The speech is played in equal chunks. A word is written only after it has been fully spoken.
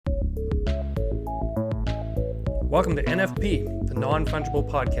Welcome to NFP, the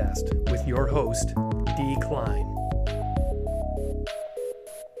Non-Fungible Podcast, with your host, D. Klein.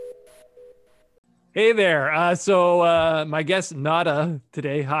 Hey there. So my guest, Nada,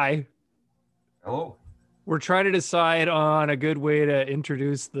 today. Hi. Hello. We're trying to decide on a good way to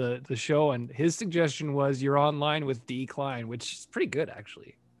introduce the show, and his suggestion was you're online with D. Klein, which is pretty good,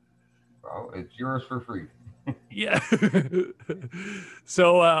 actually. Well, it's yours for free. Yeah.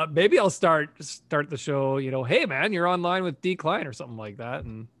 So maybe I'll start the show, hey man, you're online with D. Klein or something like that.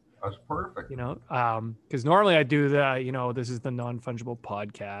 And that's perfect. Because normally I do the, this is the Non-Fungible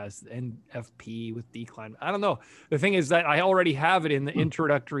Podcast, NFP with D. Klein. I don't know. The thing is that I already have it in the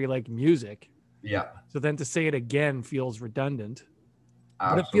introductory music. Yeah. So then to say it again feels redundant.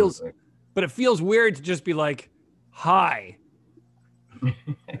 Absolutely. But it feels weird to just be like, hi.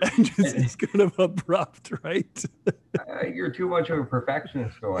 It's kind of abrupt, right? You're too much of a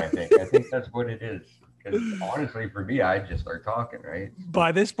perfectionist, though. I think that's what it is. Because honestly, for me, I just start talking, right?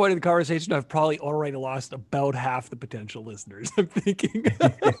 By this point in the conversation, I've probably already lost about half the potential listeners. I'm thinking.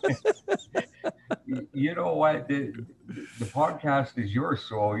 You know what? The podcast is yours,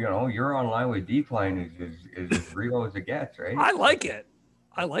 so you're online with D. Klein is as real as it gets, right? I like it.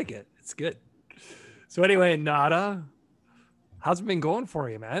 It's good. So anyway, Nada. How's it been going for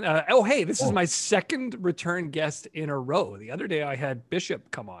you, man? Hey, this is my second return guest in a row. The other day I had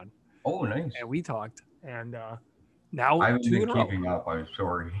Bishop come on. Oh, nice. And we talked. And now I haven't two been in a row. keeping up. I'm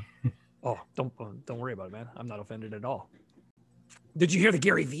sorry. Oh, don't worry about it, man. I'm not offended at all. Did you hear the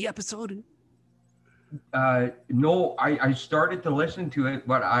Gary Vee episode? No, I started to listen to it,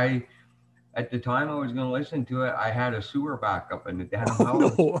 but at the time I was going to listen to it, I had a sewer backup in the damn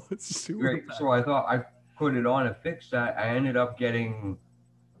house. No, sewer right. So I thought I put it on and fix that. I ended up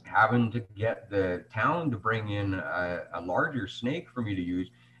having to get the town to bring in a larger snake for me to use,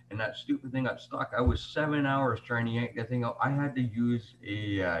 and that stupid thing got stuck. I was 7 hours trying to yank that thing out. I had to use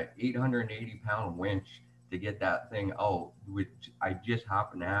a 880-pound winch to get that thing out, which I just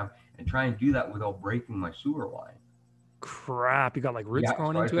happened to have, and try and do that without breaking my sewer line. Crap, you got roots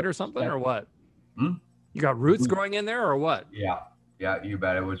growing into it or something, or what? You got roots growing in there or what? Yeah, you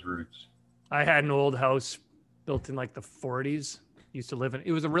bet it was roots. I had an old house built in the 40s. Used to live in,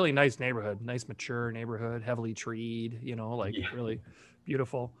 it was a really nice neighborhood, nice mature neighborhood, heavily treed, really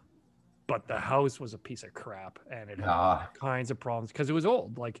beautiful. But the house was a piece of crap, and it had all kinds of problems because it was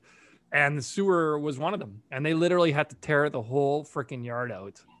old. And the sewer was one of them. And they literally had to tear the whole freaking yard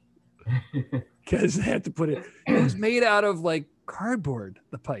out because they had to put it. It was made out of cardboard.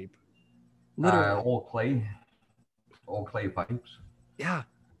 The pipe, literally old clay pipes. Yeah.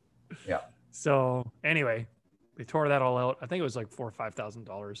 Yeah. So anyway, they tore that all out. I think it was $4,000 or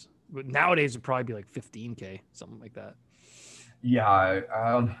 $5,000. But nowadays it'd probably be $15,000, something like that. Yeah.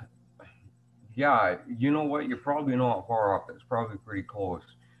 Yeah. You know what? You're probably not far off. It's probably pretty close.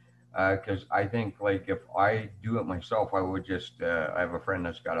 Because I think if I do it myself, I would just. I have a friend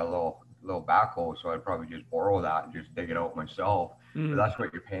that's got a little backhoe, so I'd probably just borrow that and just dig it out myself. But that's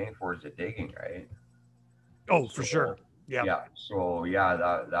what you're paying for, is the digging, right? Oh, for sure. Yeah. So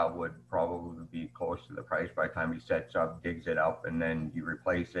that would probably be close to the price by the time he sets up, digs it up, and then you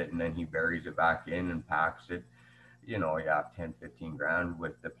replace it, and then he buries it back in and packs it. 10-15 grand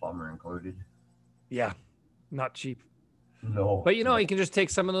with the plumber included. Yeah, not cheap. No. But you can just take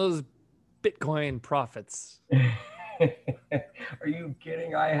some of those Bitcoin profits. Are you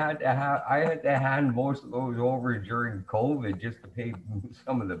kidding? I had to hand most of those over during COVID just to pay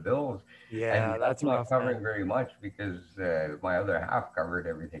some of the bills. Yeah, and that's not rough, covering man. very much because my other half covered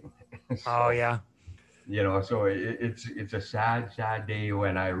everything. So, oh yeah. So it's a sad day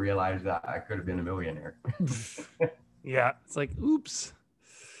when I realized that I could have been a millionaire. Yeah, it's oops.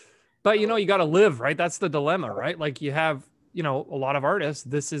 But you got to live, right? That's the dilemma, right? You have a lot of artists.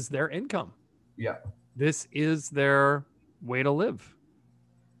 This is their income. Yeah. This is their way to live.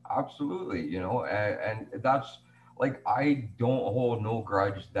 Absolutely, and that's I don't hold no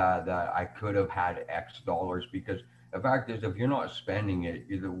grudge that I could have had X dollars, because the fact is, if you're not spending it,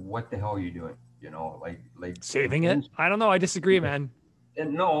 what the hell are you doing? Saving it? I don't know. I disagree, man.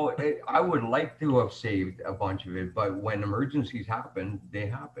 And no, I would like to have saved a bunch of it, but when emergencies happen, they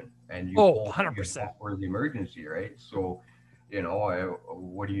happen, and you 100% for the emergency, right? So.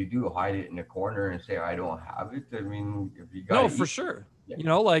 What do you do? Hide it in a corner and say, I don't have it? I mean, if you got for sure.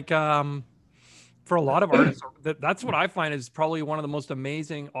 Yeah. For a lot of artists, that's what I find is probably one of the most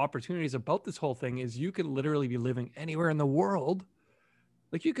amazing opportunities about this whole thing is you could literally be living anywhere in the world.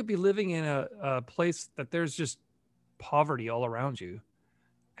 You could be living in a place that there's just poverty all around you,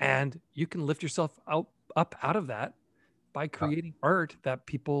 and you can lift yourself up out of that by creating art that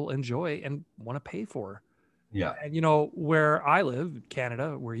people enjoy and want to pay for. Yeah. And you know, where I live,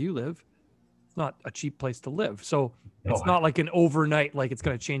 Canada, where you live, it's not a cheap place to live. So it's No. not like an overnight, like it's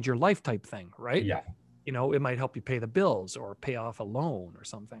going to change your life type thing, right? Yeah. You know, it might help you pay the bills or pay off a loan or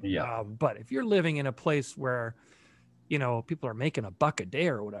something. Yeah. But if you're living in a place where, you know, people are making $1 a day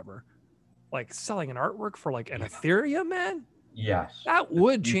or whatever, like selling an artwork for like an Ethereum, man, Yes. that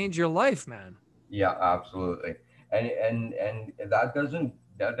would change your life, man. Yeah, absolutely. And that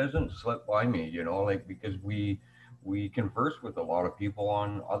doesn't slip by me, like because we converse with a lot of people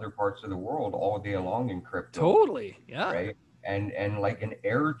on other parts of the world all day long in crypto, Totally. Yeah. right? And like an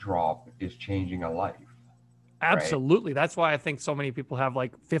airdrop is changing a life, right? Absolutely. That's why I think so many people have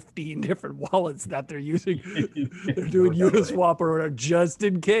like 15 different wallets that they're using. They're No doing doubt. Uniswap or whatever just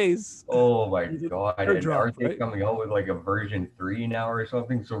in case. Oh my You did God. And airdrop, aren't they right? coming out with like a version 3 now or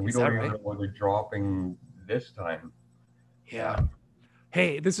something? So we Is that don't even right? know what they're dropping this time. Yeah.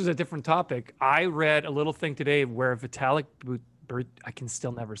 Hey, this is a different topic. I read a little thing today where Vitalik, I can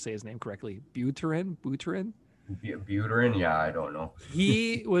still never say his name correctly, Buterin, Buterin, yeah, I don't know.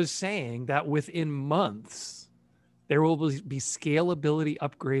 he was saying that within months, there will be scalability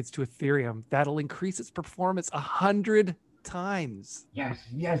upgrades to Ethereum that'll increase its performance 100 times. Yes,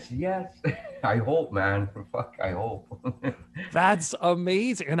 yes, yes. I hope, man. Fuck, I hope. That's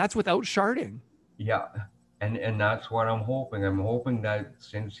amazing. And that's without sharding. Yeah. And that's what I'm hoping. I'm hoping that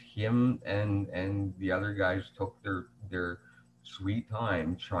since him and the other guys took their sweet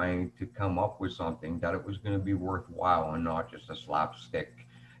time trying to come up with something, that it was going to be worthwhile and not just a slapstick,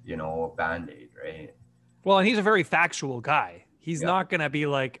 band-aid, right? Well, and he's a very factual guy. He's Yeah. not going to be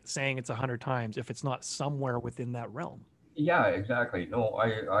like saying it's 100 times if it's not somewhere within that realm. Yeah, exactly. No,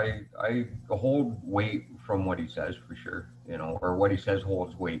 I hold weight from what he says for sure, or what he says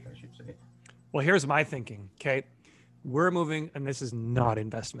holds weight, I should say. Well, here's my thinking. Okay. We're moving, and this is not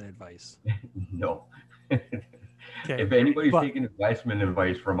investment advice. No. Okay. If anybody's But- taking investment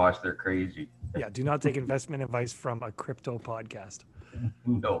advice from us, they're crazy. Yeah. Do not take investment advice from a crypto podcast.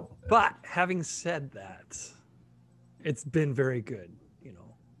 No. But having said that, it's been very good,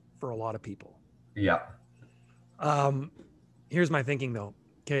 for a lot of people. Yeah. Here's my thinking though.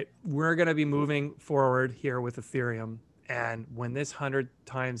 Okay. We're going to be moving forward here with Ethereum. And when this 100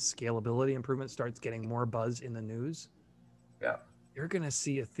 times scalability improvement starts getting more buzz in the news, Yeah. you're going to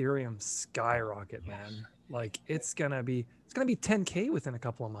see Ethereum skyrocket, man. Like it's going to be 10K within a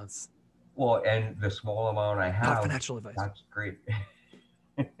couple of months. Well, and the small amount I Not have, financial advice. that's great.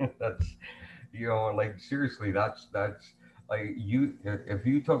 That's, like seriously, that's like if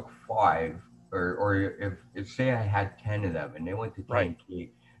you took 5 or if say I had 10 of them and they went to 10K,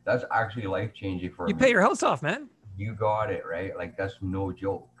 that's actually life changing for You me. pay your house off, man. You got it, right? Like that's no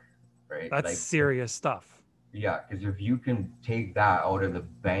joke, right? That's like, serious stuff. Yeah, because if you can take that out of the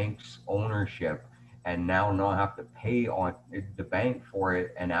bank's ownership and now not have to pay on the bank for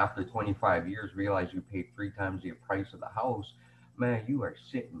it, and after 25 years realize you paid 3 times the price of the house, man, you are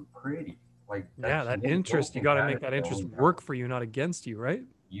sitting pretty. Like Yeah, that's that no interest, joke you in got to make Canada, that interest so, work for you, not against you, right?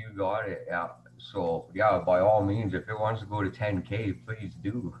 You got it, yeah. So yeah, by all means, if it wants to go to 10K, please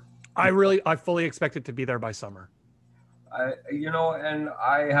do. I fully expect it to be there by summer. And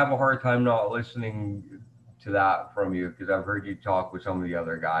I have a hard time not listening to that from you because I've heard you talk with some of the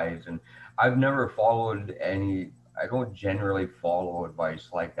other guys, and I've never followed any. I don't generally follow advice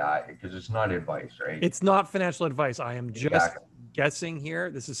like that because it's not advice, right? It's not financial advice. I am just Exactly. guessing here.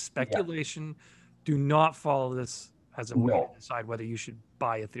 This is speculation. Do not follow this as a way No. to decide whether you should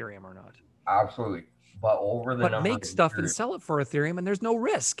buy Ethereum or not. Absolutely. But over the But number make of stuff and years, sell it for Ethereum, and there's no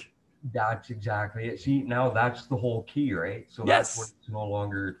risk. that's exactly it. See, now that's the whole key, right? So Yes. that's when it's no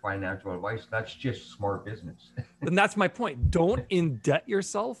longer financial advice. That's just smart business. And that's my point. Don't indebt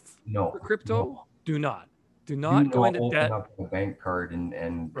yourself No. for crypto. No. Do not. Do Do not go into open debt. up a bank card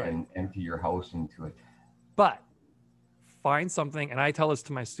and Right. empty your house into it. But find something, and I tell this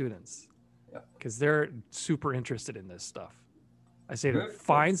to my students Yeah. because they're super interested in this stuff. I say to them, Good.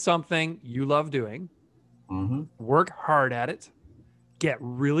 find something you love doing, Mm-hmm. work hard at it, get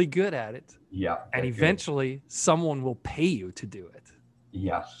really good at it, Yeah. and that's good. eventually someone will pay you to do it.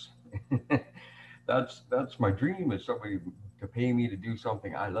 Yes. That's my dream, is somebody to pay me to do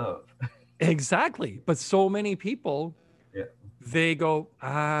something I love. Exactly. But so many people, Yeah. they go,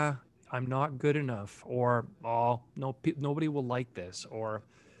 I'm not good enough, or oh, no, nobody will like this, or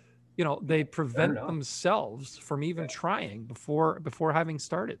they prevent enough. themselves from even trying before having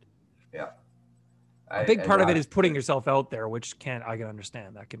started. Yeah. A big part of it is putting yourself out there, which I can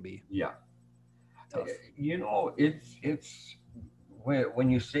understand that can be Yeah. tough. It's when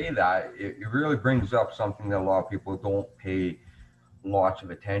you say that, it really brings up something that a lot of people don't pay lots of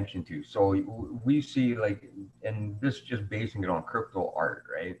attention to. So we see like, and this just basing it on crypto art,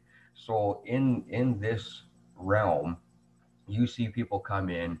 right? So in this realm, you see people come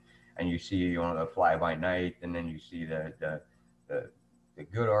in and you see, you know, the fly by night, and then you see the, the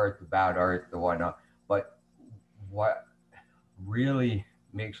good art, the bad art, the whatnot. But what really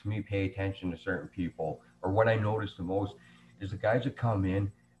makes me pay attention to certain people, or what I notice the most, is the guys that come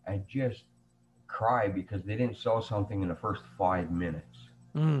in and just cry because they didn't sell something in the first 5 minutes.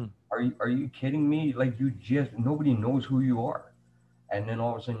 Mm. Are you kidding me? Like, you just, nobody knows who you are, and then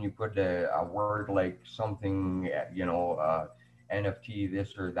all of a sudden you put a word like something, you know, NFT,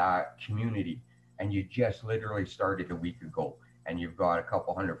 this or that, community, and you just literally started a week ago, and you've got a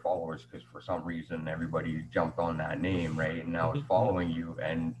couple hundred followers because for some reason everybody jumped on that name, right? And now it's Mhm. following you,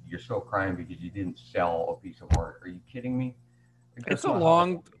 and you're still crying because you didn't sell a piece of art. Are you kidding me? Like, It's that's a not how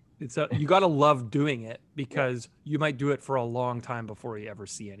long, it's a, you got to love doing it yeah. because you might do it for a long time before you ever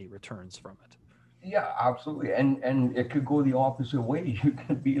see any returns from it. Yeah, absolutely. And it could go the opposite way. You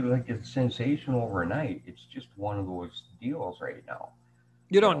could be like a sensation overnight. It's just one of those deals right now,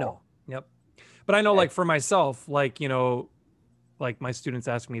 You you don't know. know. Yep. But I know, And like for myself, like, like my students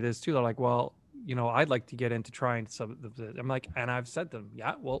ask me this too. They're like, well, I'd like to get into trying some of I'm like, and I've said to them,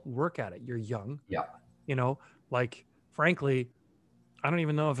 yeah, well, work at it. You're young, yeah. you know, like, frankly, I don't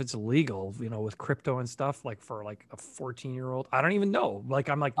even know if it's legal, with crypto and stuff, like for like a 14-year-old. I don't even know. Like,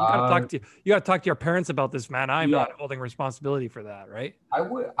 I'm like, Uh you got to talk to your parents about this, man. I'm yeah, not holding responsibility for that. Right.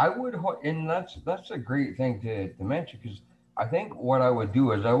 and that's a great thing to mention, because I think what I would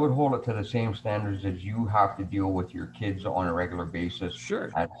do is I would hold it to the same standards as you have to deal with your kids on a regular basis Sure.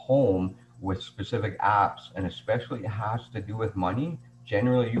 at home with specific apps, and especially it has to do with money.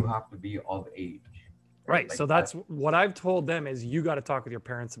 Generally, you have to be of age, right? Right. Like So that. that's what I've told them is you got to talk with your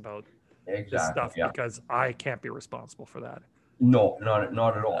parents about this Exactly. stuff Yeah. because I can't be responsible for that. No, not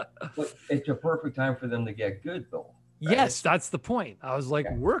at all. But it's a perfect time for them to get good, though, right? Yes, that's the point. I was like,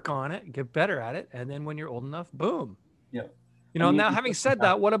 Yeah. work on it, get better at it, and then when you're old enough, boom. Yeah. I mean, Now you having simply said have,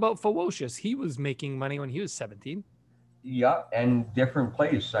 that, what about Fewocious? He was making money when he was 17. yeah, and different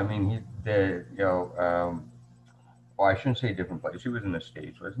place. I mean, well, I shouldn't say different place. He was in the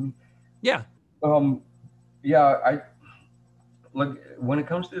States, wasn't Yeah. he? Yeah, I look, when it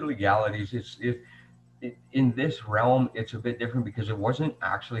comes to the legalities, in this realm, it's a bit different because it wasn't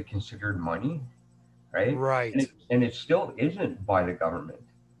actually considered money, right? And Right. it still isn't by the government,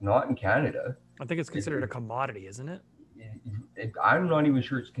 not in Canada. I think it's It, considered a it, commodity, isn't it? I'm not even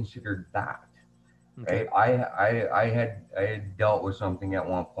sure it's considered that. Okay. Right? I had dealt with something at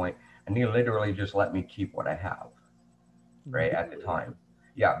one point, and they literally just let me keep what I have, right, at the Really? time.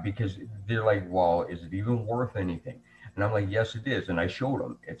 Yeah, because they're like, well, is it even worth anything? And I'm like, yes, it is. And I showed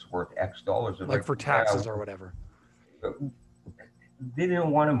them it's worth X dollars. They're Like like, for yeah, taxes or whatever. they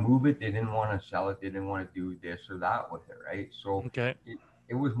didn't want to move it. They didn't want to sell it. They didn't want to do this or that with it, right? So Okay.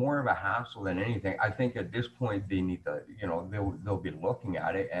 it was more of a hassle than anything. I think at this point they need to, they'll be looking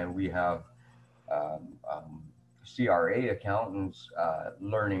at it, and we have CRA accountants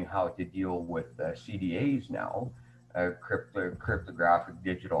learning how to deal with CDAs now, cryptographic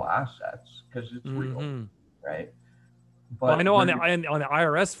digital assets, because it's real, Hmm. right? Well, I But know on there, the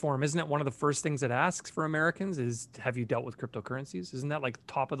IRS form, isn't it one of the first things it asks for Americans is have you dealt with cryptocurrencies? Isn't that like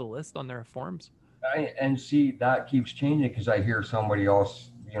top of the list on their forms? and see, that keeps changing because I hear somebody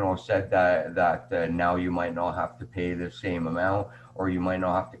else, said that now you might not have to pay the same amount, or you might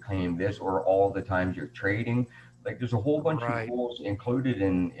not have to claim this, or all the times you're trading. Like, there's a whole bunch of Right. rules included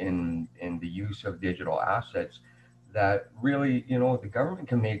in the use of digital assets that really, the government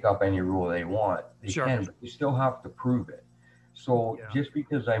can make up any rule they want. They Sure. can, but they still have to prove it. So Yeah. just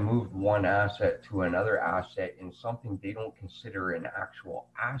because I moved one asset to another asset in something they don't consider an actual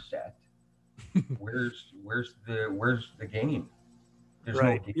asset, where's the gain? There's no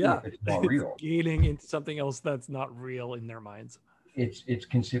Right. gain Yeah. if it's not It's real. gaining into something else that's not real in their minds. It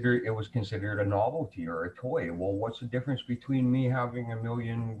was considered a novelty or a toy. Well, what's the difference between me having a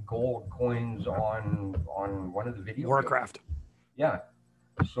million gold coins on one of the video games? Warcraft. Yeah.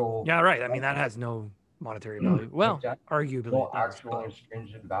 So Yeah, right. I mean, that has no monetary value. Well, exactly, arguably no it does, actual but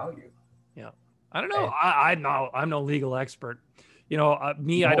intrinsic value. yeah. I don't know. And I'm no legal expert. Me, no,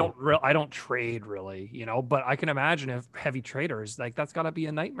 I don't trade really, but I can imagine if heavy traders, like that's got to be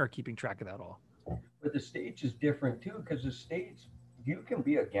a nightmare keeping track of that all. but the States is different too, because the States, you can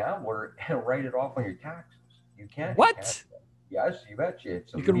be a gambler and write it off on your taxes. You can't in Canada. What? Yes, you betcha.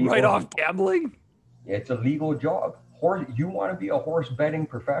 It's a You can write legal. off gambling? It's a legal job. You want to be a horse betting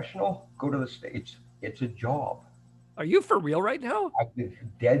professional? Go to the States. It's a job. Are you for real right now? I'm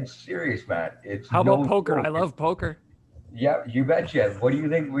dead serious, man. It's How about no poker? I joke. love poker. Yeah, you betcha. What do you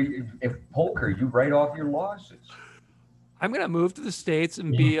think? If poker, you write off your losses. I'm gonna move to the States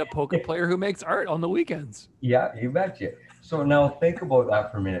and be a poker player who makes art on the weekends. Yeah, you betcha. So now think about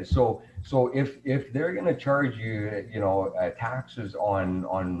that for a minute. So if they're going to charge you, taxes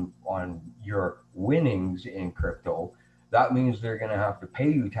on your winnings in crypto, that means they're going to have to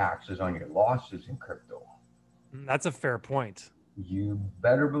pay you taxes on your losses in crypto. That's a fair point. You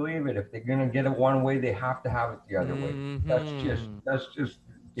better believe it. If they're going to get it one way, they have to have it the other way. Hmm. That's just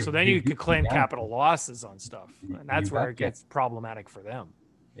if So then they you do could claim that, capital losses on stuff, and you that's where it betcha. gets problematic for them.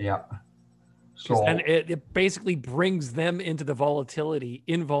 Yeah. Because then So it basically brings them into the volatility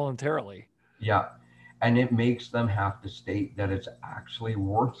involuntarily. yeah, and it makes them have to state that it's actually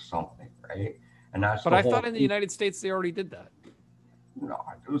worth something, right? And that's But the I whole thought in the thing. United States they already did that. No,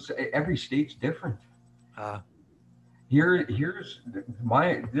 every state's different. Uh, Here's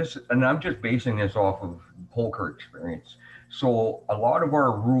my this, and I'm just basing this off of poker experience. So a lot of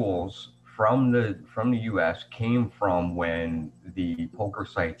our rules from the U.S. came from when the poker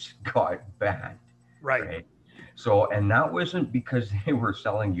sites got banned, right. right? So, and that wasn't because they were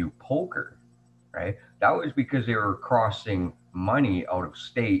selling you poker, right? That was because they were crossing money out of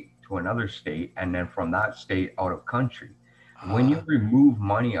state to another state, and then from that state out of country. When you Uh, remove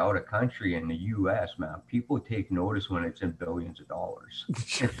money out of country in the U.S., man, people take notice when it's in billions of dollars.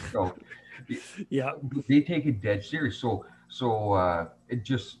 So yeah. they take it dead serious. So it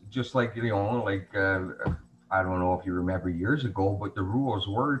just like I don't know if you remember years ago, but the rules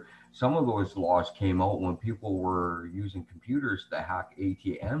were some of those laws came out when people were using computers to hack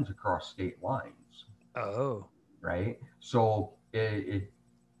ATMs across state lines, Oh. right? So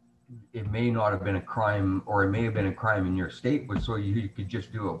it may not have been a crime, or it may have been a crime in your state, but so you could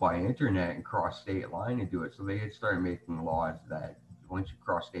just do it by internet and cross state line and do it. So they had started making laws that once you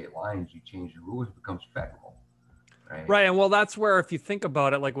cross state lines, you change the rules, it becomes federal, right? Right. And well, that's where, if you think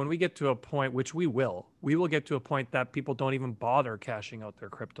about it, like when we get to a point, which we will get to a point that people don't even bother cashing out their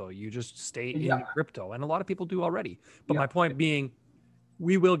crypto. You just stay in Yeah, crypto. And a lot of people do already. But yeah. my point being,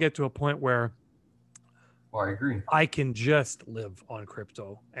 we will get to a point where Well, I agree. I can just live on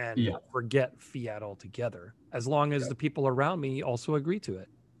crypto and Yeah, forget fiat altogether, as long as yeah. the people around me also agree to it.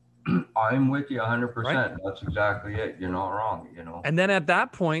 I'm with you Right. 100%. That's exactly it. You're not wrong. And then at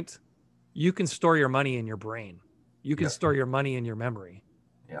that point, you can store your money in your brain. You can Yeah, store your money in your memory.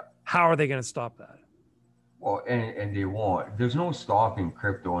 yeah. How are they going to stop that? Well, and they won't. There's no stopping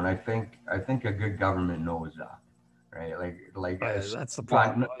crypto, and I think a good government knows that, right? That's the Not,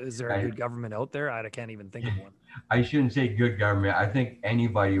 problem. Is there a I, good government out there? I can't even think of one. I shouldn't say good government. I think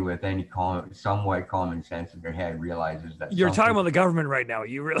anybody with any somewhat common sense in their head realizes that You're talking something. about the government right now.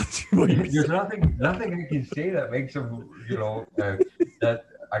 You really what you're There's saying. nothing I can say that makes them, that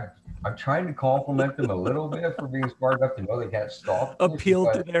I'm trying to compliment them a little bit for being smart enough to know they can't stop this,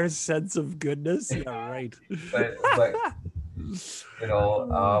 Appeal to their sense of goodness. Yeah, right. but you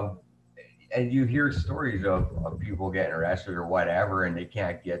know, and you hear stories of people getting arrested or whatever, and they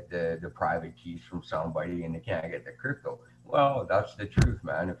can't get the private keys from somebody, and they can't get the crypto. Well, that's the truth,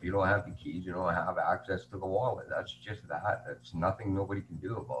 man. If you don't have the keys, you don't have access to the wallet. That's just that. That's nothing nobody can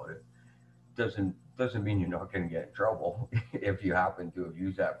do about it. Doesn't mean you're not going to get in trouble if you happen to have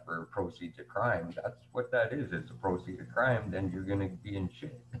used that for proceeds of crime. That's what that is. It's a proceed of crime. Then you're going to be in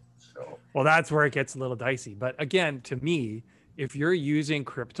shit. So Well, that's where it gets a little dicey. But again, to me, if you're using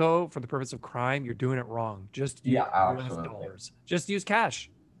crypto for the purpose of crime, you're doing it wrong. Just use yeah, US absolutely. dollars. Just use cash.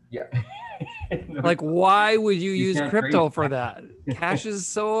 Yeah. Like, why would you You use can't trace crypto for that? Cash is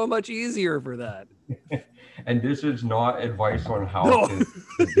so much easier for that. And this is not advice on how No, to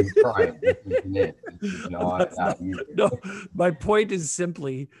do crime. This isn't it. This is not that's not. that either. No, my point is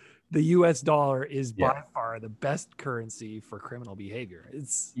simply the US dollar is Yeah, by far the best currency for criminal behavior.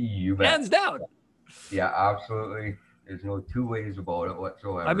 It's you bet. hands down. Yeah, absolutely. There's no two ways about it I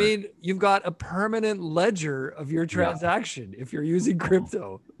whatsoever. mean, you've got a permanent ledger of your Yeah. transaction if you're using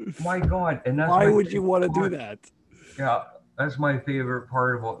crypto. My God. And that's Why my would you favorite want to do part. that? Yeah, that's my favorite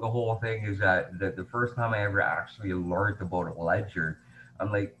part about the whole thing is that the first time I ever actually learned about a ledger,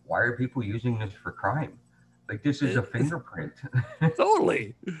 I'm like, why are people using this for crime? Like this is a fingerprint.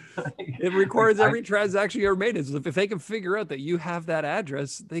 Totally. It like records I every transaction you ever made. So if they can figure out that you have that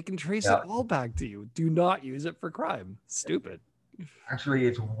address, they can trace it yeah. all back to you. Do not use it for crime. Stupid. Actually,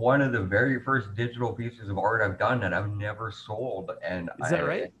 it's one of the very first digital pieces of art I've done that I've never sold, and Is that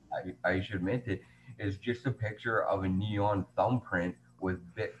right? I should admit it is just a picture of a neon thumbprint with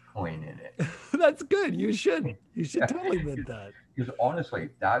Bitcoin in it. That's good. You should. You should Yeah, totally mint that. because honestly,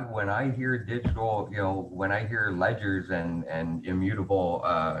 that when I hear digital, when I hear ledgers and immutable,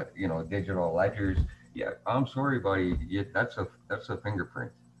 digital ledgers, Yeah, I'm sorry, buddy. That's a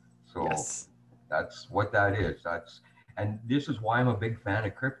fingerprint. So Yes. that's what that is. And this is why I'm a big fan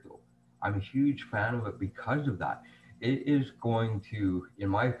of crypto. I'm a huge fan of it because of that. It is going to, in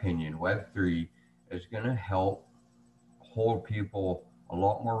my opinion, Web3 is going to help hold people a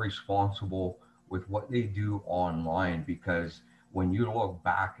lot more responsible with what they do online, because when you look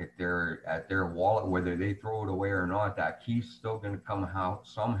back at their wallet, whether they throw it away or not, that key's still going to come out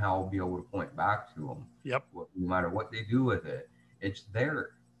somehow, be able to point back to them, Yep. no matter what they do with it. It's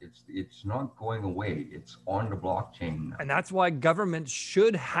there. It's not going away. It's on the blockchain now. And that's why government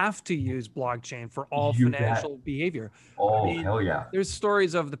should have to use blockchain for all You bet. financial behavior. I Oh, mean, hell yeah. there's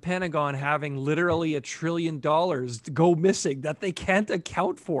stories of the Pentagon having literally $1 trillion go missing that they can't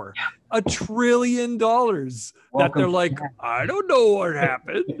account for. $1 trillion that Welcome they're to like, I don't know what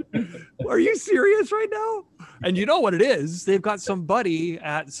happened. Are you serious right now? And you know what it is? They've got somebody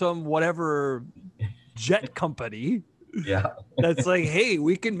at some whatever jet company Yeah. that's like, hey,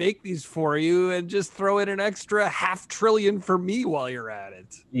 we can make these for you and just throw in an extra $500 billion for me while you're at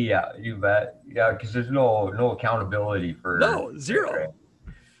it. Yeah, you bet. Yeah, because there's no accountability for No, zero.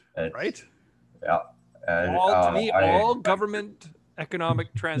 It's, Right? Yeah. And To me, all government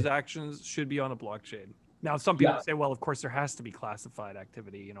economic transactions should be on a blockchain. Now, some people say, well, of course, there has to be classified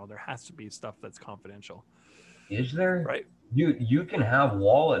activity. You know, there has to be stuff that's confidential. Is there? Right. You can have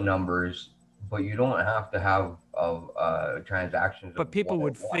wallet numbers, but you don't have to have transactions. But people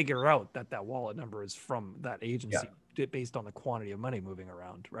would figure out that wallet number is from that agency based on the quantity of money moving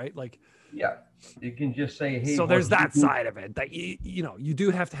around, right? Like, yeah, you can just say, hey. So there's that side of it that you know you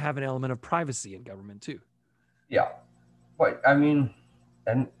do have to have an element of privacy in government too. Yeah, but I mean,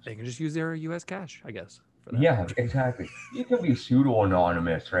 and they can just use their U.S. cash, I guess. For that. Yeah, exactly. You can be pseudo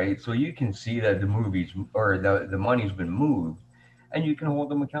anonymous, right? So you can see that the movies or the money's been moved, and you can hold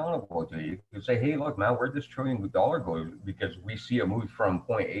them accountable to it. You can say, hey, look, man, where'd this $1 trillion go? Because we see it move from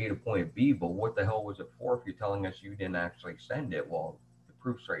point A to point B, but what the hell was it for if you're telling us you didn't actually send it? Well, the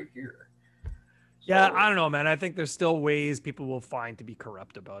proof's right here. Yeah, I don't know, man. I think there's still ways people will find to be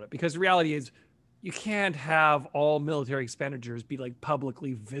corrupt about it, because the reality is you can't have all military expenditures be like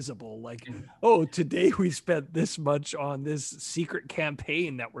publicly visible. Like, oh, today we spent this much on this secret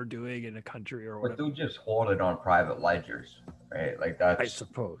campaign that we're doing in a country or whatever. But they'll just hold it on private ledgers, right? Like that's. I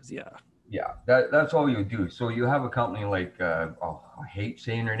suppose, yeah. Yeah, that's all you do. So you have a company like, I hate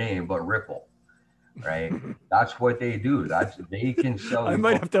saying their name, but Ripple. Right, that's what they do. They can sell. I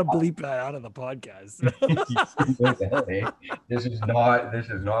might have to bleep that out of the podcast. Hey, this is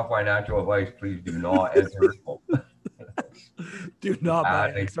not financial advice. Please do not enter. Do not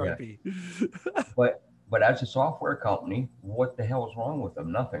buy XRP. But as a software company, what the hell is wrong with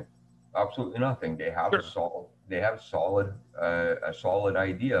them? Nothing, absolutely nothing. They have a solid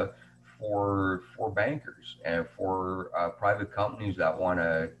idea for bankers and for private companies that want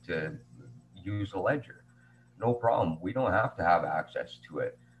to use a ledger. No problem. We don't have to have access to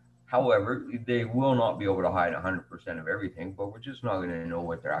it. However, they will not be able to hide 100% of everything, but we're just not going to know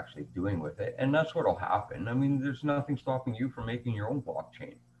what they're actually doing with it. And that's what will happen. I mean, there's nothing stopping you from making your own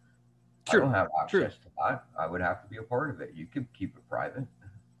blockchain. True. I don't have access to that. I would have to be a part of it. You could keep it private.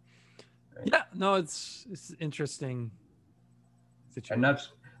 Right? Yeah, no, it's interesting situation. And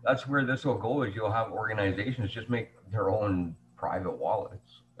that's where this will go, is you'll have organizations just make their own private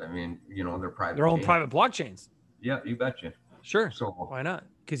wallets. I mean, their own private blockchains. Yeah, you betcha. Sure. So why not?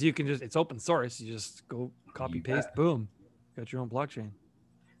 Because you can it's open source. You just go copy paste, boom, got your own blockchain.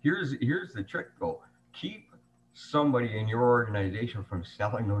 Here's the trick though. Keep somebody in your organization from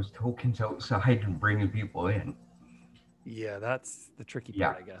selling those tokens outside and bringing people in. Yeah, that's the tricky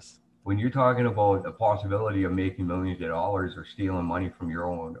part, I guess. When you're talking about the possibility of making millions of dollars or stealing money from your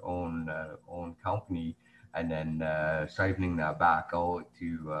own company, and then siphoning that back out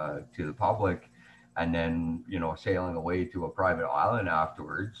to the public, and then sailing away to a private island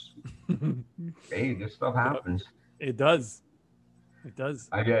afterwards. Hey, this stuff happens. It does.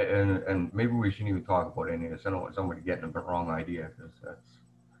 I get, and maybe we shouldn't even talk about any of this. I don't want somebody getting the wrong idea, because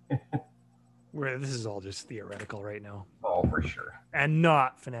that's. This is all just theoretical right now. Oh, for sure. And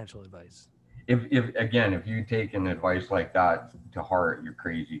not financial advice. If you take an advice like that to heart, you're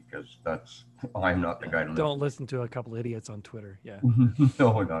crazy, because I'm not the guy to don't listen to a couple idiots on Twitter. Yeah.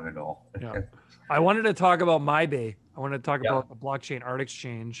 No, not at all. Yeah. I wanted to talk about MyBay. I wanted to talk about the blockchain art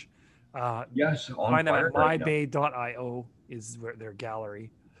exchange. Yes, find them at mybay.io is their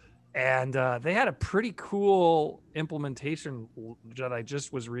gallery. And they had a pretty cool implementation that I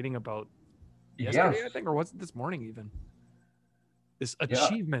just was reading about yesterday, I think, or was it this morning even? This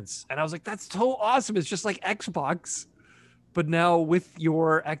achievements. And I was like, that's so awesome. It's just like Xbox, but now with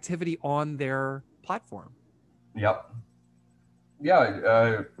your activity on their platform. Yep.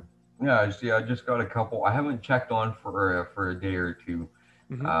 Yeah. Yeah. See, I just got a couple. I haven't checked on for a day or two,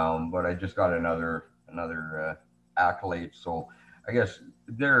 Hmm. but I just got another accolade. So I guess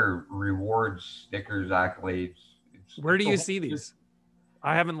they're rewards, stickers, accolades. Where do The you whole- see these?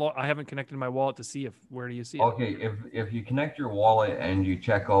 I haven't connected my wallet to see if where do you see it? Okay, if you connect your wallet and you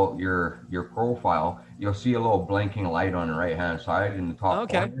check out your profile, you'll see a little blinking light on the right hand side in the top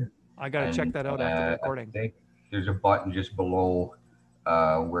Okay, corner, I got to check and that out after the I recording. think there's a button just below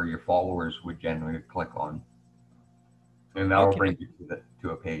where your followers would generally click on, and that'll bring Okay. you to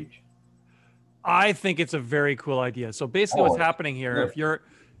a page. I think it's a very cool idea. So basically Oh, what's it's happening here, good. if you're,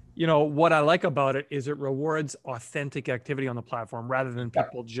 what I like about it is it rewards authentic activity on the platform rather than Yeah,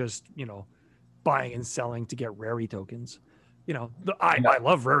 people just, buying and selling to get rarity tokens. I yeah.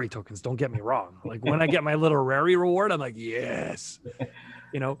 love rarity tokens. Don't get me wrong. Like when I get my little rarity reward, I'm like, yes,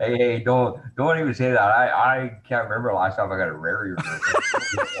 you know, Hey, don't even say that. I can't remember last time I got a rare.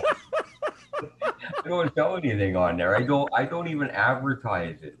 I don't tell anything on there. I don't even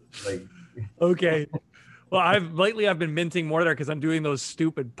advertise it. Like, okay. Well, I've been minting more there because I'm doing those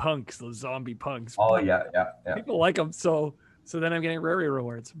stupid punks, those zombie punks. oh But yeah, yeah, yeah. people like them, so then I'm getting rarity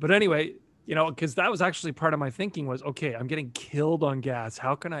rewards. But anyway, because that was actually part of my thinking was, okay, I'm getting killed on gas.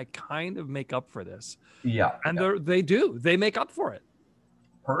 How can I kind of make up for this? Yeah, And yeah. they make up for it.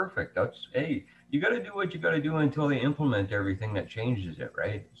 Perfect. That's hey, you got to do what you got to do until they implement everything that changes it,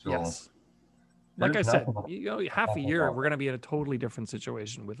 right? So Yes. Like I there's said, nothing. half a Nothing year, wrong. we're going to be in a totally different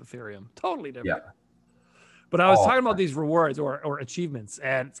situation with Ethereum. Totally Yeah. different. But I was Oh, talking about these rewards or achievements,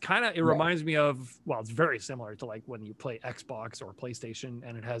 and it yeah, reminds me of, well, it's very similar to like when you play Xbox or PlayStation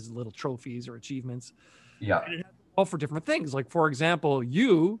and it has little trophies or achievements. yeah. And it has all for different things. Like, for example,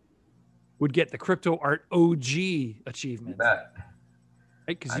 you would get the crypto art OG You achievement, bet.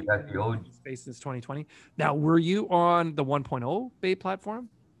 right? Because I you've got been the in old. the space since 2020. Now, were you on the 1.0 Bay platform?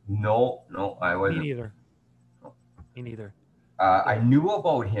 No, no, I Me wasn't. neither. Me neither. I So, knew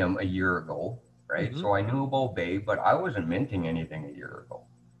about him a year ago, right? mhm. So I knew about Bay, but I wasn't minting anything a year ago,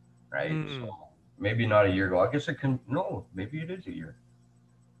 right? So Mm. maybe not a year ago. I guess it can. No, maybe it is a year.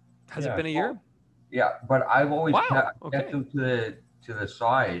 Has it Yeah. been a So year? yeah, but I've always Wow. kept Okay. them to the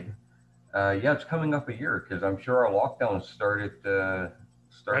side. Yeah, it's coming up a year because I'm sure our lockdown Right started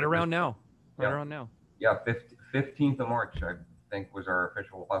this around month. now. Right Yeah, around now. yeah, 15th of March, I think was our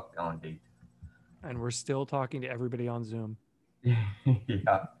official lockdown date. And we're still talking to everybody on Zoom.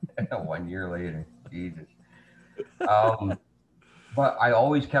 Yeah, 1 year later, Jesus. Um, but I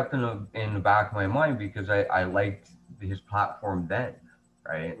always kept in the back of my mind because I liked his platform then,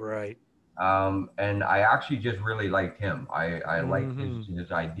 right? Right. And I actually just really liked him. I liked Hmm.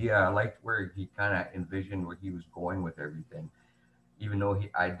 his idea. I liked where he kind of envisioned where he was going with everything. Even though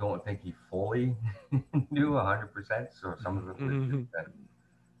I don't think he fully knew 100%. So some of it was Hmm.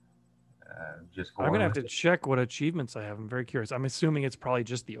 just I'm gonna going have with to it. check what achievements I have. I'm very curious. I'm assuming it's probably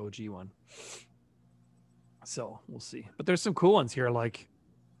just the OG one. So we'll see. But there's some cool ones here, like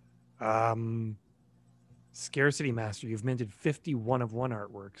um Scarcity Master. You've minted 51 of one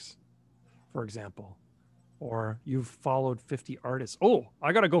artworks, for example. Or you've followed 50 artists. Oh,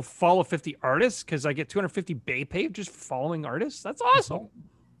 I gotta go follow 50 artists because I get 250 Bay Pay just following artists. That's awesome.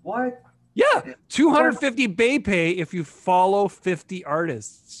 What? Yeah, What? 250 Bay Pay if you follow 50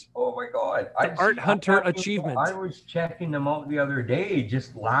 artists. Oh my God! The I Art see. Hunter I achievement. was checking them out the other day,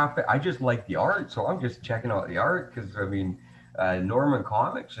 just laughing. I just like the art, so I'm just checking out the art because I mean, Norman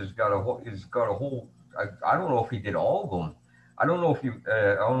Comics has got a whole. I don't know if he did all of them. I don't know if you.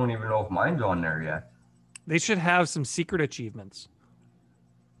 I don't even know if mine's on there yet. They should have some secret achievements.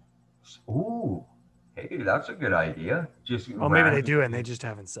 Ooh, hey, that's a good idea. Just Oh, maybe they random do and they just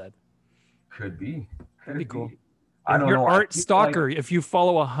haven't said. could be, That'd be could cool. be. I In don't your know. I art feel like stalker, if you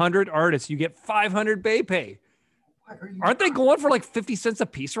follow 100 artists, you get 500 Bay Pay. what are you? Aren't they going for like 50 cents a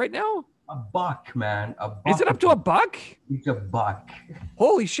piece right now? A buck, man. A Is buck. it up to a buck? It's a buck.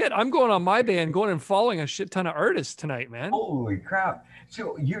 Holy shit. I'm going on my band, going and following a shit ton of artists tonight, man. Holy crap!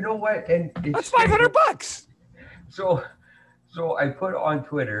 So you know what? And That's it's 500 bucks. so so I put on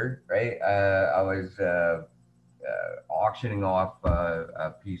Twitter, right? I was auctioning off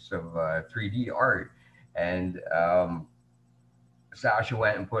a piece of 3D art, and Sasha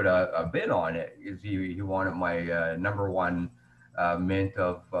went and put a bid on it because he wanted my number one mint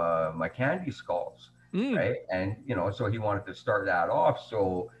of my candy skulls, Mm, right? And so he wanted to start that off.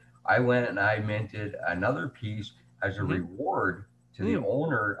 So I went and I minted another piece as a mm-hmm, reward to the mm,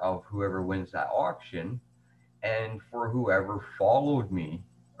 owner of whoever wins that auction, and for whoever followed me,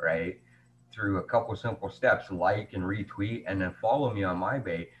 right, through a couple simple steps, like and retweet, and then follow me on my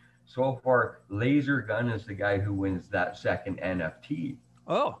bay. so far, Laser Gun is the guy who wins that second NFT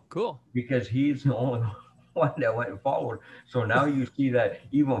Oh, cool. because he's the only one that went and followed. So now you see that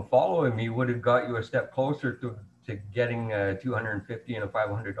even following me would have got you a step closer to getting a $250 and a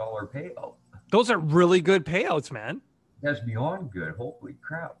 $500 payout. Those are really good payouts, man. That's beyond good. Holy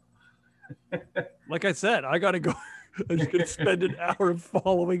crap. Like I said, I got to go. I'm just going to spend an hour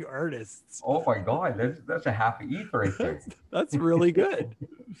following artists. Oh my God. That's a half a ETH right there. That's really good.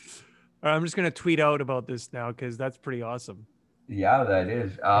 All right, I'm just going to tweet out about this now because that's pretty awesome. Yeah, that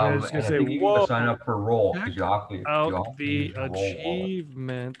is. I was And gonna I say, think you whoa, can sign up for Roll because you have to. out the use Roll wallet.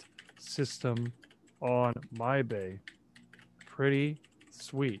 achievement system on MyBay. Pretty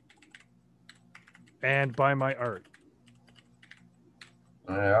sweet. And buy my art.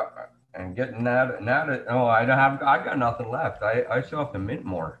 Yeah, and getting that. Oh, I got nothing left. I still have to mint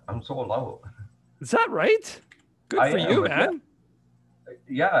more. I'm sold out. Is that right? Good I for am, you, but man.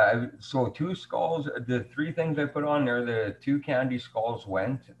 Yeah, so 2 skulls. The 3 things I put on there, the 2 candy skulls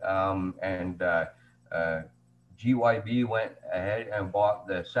went, and GYB went ahead and bought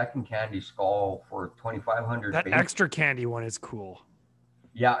the second candy skull for 2,500. That extra candy one is cool.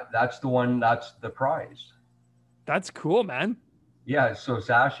 Yeah, that's the one. That's the prize. That's cool, man. Yeah, so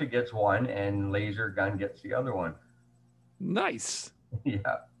Sasha gets one and Laser Gun gets the other one. Nice. Yeah.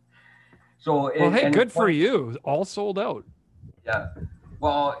 So Well, hey, good for you. All sold out. Yeah.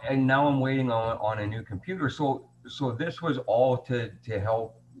 Well, and now I'm waiting on a new computer. So this was all to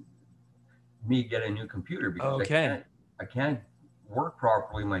help me get a new computer because I can't work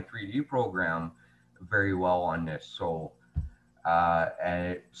properly my 3D program very well on this. So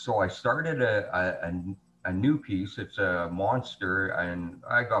and so I started a new piece. It's a monster, and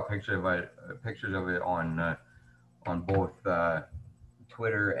I got pictures of it on both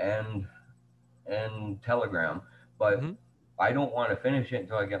Twitter and Telegram. But I don't want to finish it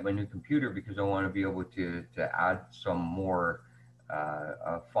until I get my new computer because I want to be able to add some more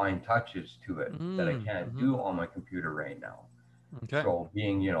fine touches to it that I can't do on my computer right now. Okay. So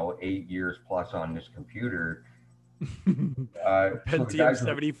being 8 years plus on this computer. Pentium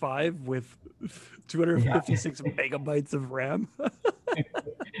 75 with 256 megabytes of RAM.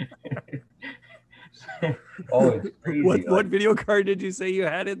 Oh, it's crazy. What video card did you say you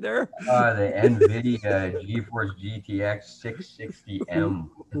had in there? The NVIDIA GeForce GTX 660M.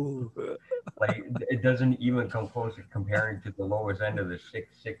 Like it doesn't even come close to comparing to the lowest end of the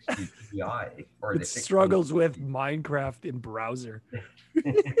 660 Ti. Or it struggles with Minecraft in browser.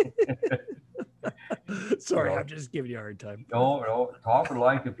 Sorry, I'm just giving you a hard time. No, top of the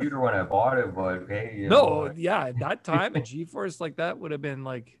line computer when I bought it, but hey. Yeah, at that time, a GeForce like that would have been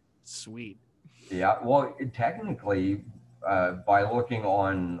like sweet. Yeah, well, technically, by looking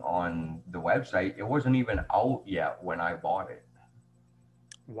on the website, it wasn't even out yet when I bought it.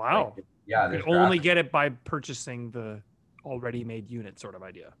 Wow. Like, yeah, you only get it by purchasing the already made unit sort of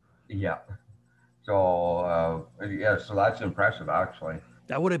idea. Yeah. So so that's impressive actually.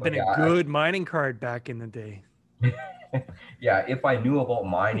 That would have been a good mining card back in the day. Yeah, if I knew about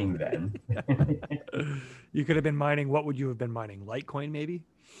mining then. You could have been mining. What would you have been mining? Litecoin, maybe?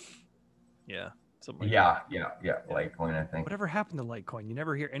 Yeah. Something like that. Yeah. Litecoin, I think. Whatever happened to Litecoin? You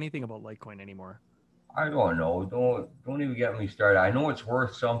never hear anything about Litecoin anymore. I don't know. Don't even get me started. I know it's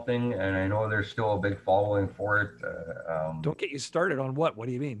worth something, and I know there's still a big following for it. Don't get you started on what? What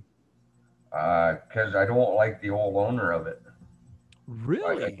do you mean? Because I don't like the old owner of it.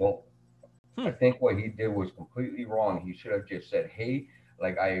 Really? I don't. I think what he did was completely wrong. He should have just said, hey,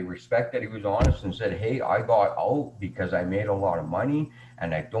 like I respect that he was honest and said, hey, I got out because I made a lot of money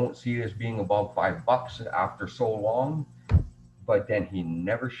and I don't see it as being above $5 after so long. But then he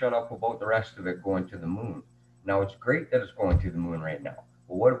never shut up about the rest of it going to the moon. Now it's great that it's going to the moon right now.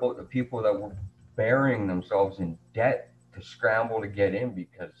 But what about the people that were burying themselves in debt to scramble to get in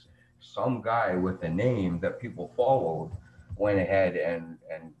because some guy with a name that people followed went ahead and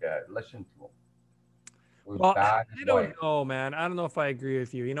listened to him? Well, I don't know, man. I don't know if I agree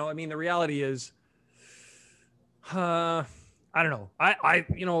with you. I mean, the reality is, I don't know. I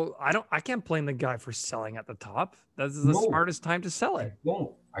can't blame the guy for selling at the top. That's the smartest time to sell it.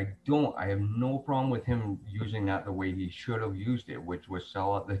 I don't. I have no problem with him using that the way he should have used it, which was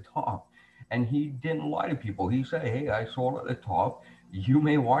sell at the top. And he didn't lie to people. He said, hey, I sold at the top. You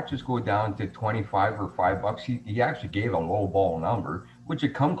may watch us go down to 25 or $5. He actually gave a low ball number, which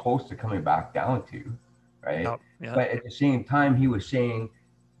had come close to coming back down to, right? Yeah. But at the same time, he was saying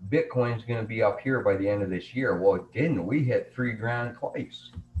Bitcoin's going to be up here by the end of this year. Well, it didn't. We hit $3,000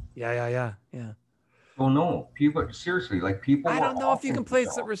 twice. Yeah. Well, no, people seriously, like people. I don't know if you can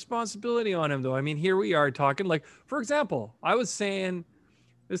place that responsibility on him, though. I mean, here we are talking. Like, for example, I was saying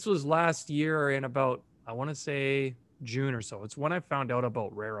This was last year in about, I want to say June or so. It's when I found out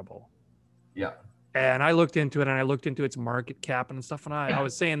about Rarible. Yeah. And I looked into it, and I looked into its market cap and stuff. And I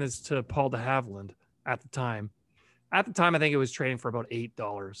was saying this to Paul de Havilland at the time. At the time, I think it was trading for about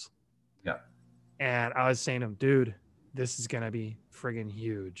 $8. Yeah. And I was saying to him, dude, this is going to be friggin'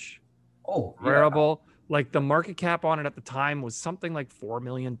 huge. Oh, yeah. Rarible, like the market cap on it at the time was something like $4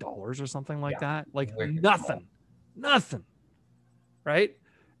 million or something like that. Like nothing. Right.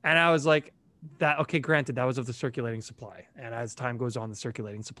 And I was like, that, okay, granted, that was of the circulating supply. And as time goes on, the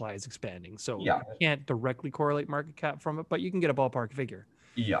circulating supply is expanding. So you can't directly correlate market cap from it, but you can get a ballpark figure.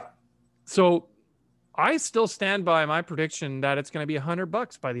 Yeah. So I still stand by my prediction that it's going to be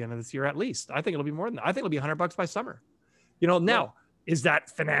 $100 by the end of this year, at least. I think it'll be more than that. I think it'll be $100 by summer. You know, now, is that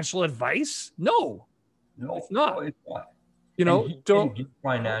financial advice? No, it's not. No, it's not. You know, don't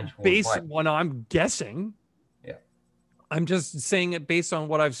financial base advice. when I'm guessing. Yeah. I'm just saying it based on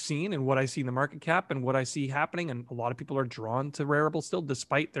what I've seen and what I see in the market cap and what I see happening. And a lot of people are drawn to Rarible still,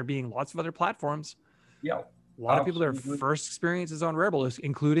 despite there being lots of other platforms. Yeah. A lot of people, their first experiences on Rarible,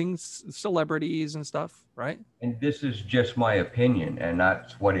 including celebrities and stuff, right? And this is just my opinion, and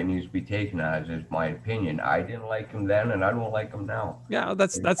that's what it needs to be taken as, is my opinion. I didn't like him then, and I don't like him now. Yeah,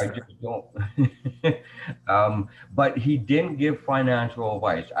 that's I fair. just don't. But he didn't give financial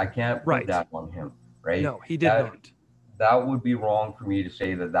advice. I can't put that on him, right? No, he did not. That would be wrong for me to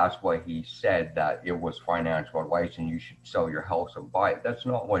say that that's what he said, that it was financial advice and you should sell your house and buy it. That's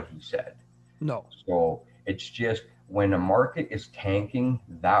not what he said. No. So it's just, when a market is tanking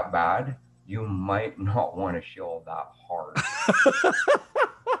that bad, you might not want to shill that hard.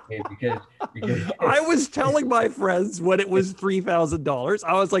 Okay, because I was telling my friends when it was $3,000,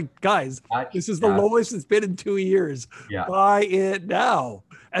 I was like, guys, this is the lowest it's been in 2 years. Yeah. Buy it now.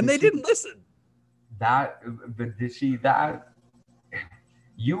 And they didn't listen. But you see that,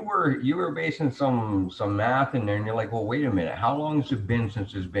 you were basing some math in there, and you're like, well, wait a minute, how long has it been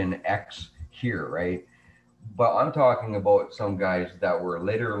since there's been X here, right? But I'm talking about some guys that were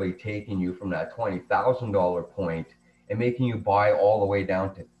literally taking you from that $20,000 point and making you buy all the way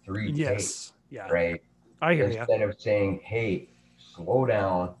down to $3K. Yes. Yeah. Right. I hear Instead of saying, hey, slow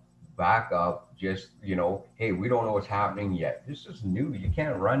down, back up, just, hey, we don't know what's happening yet. This is new. You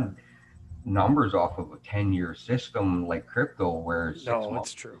can't run numbers off of a 10-year system like crypto, where 6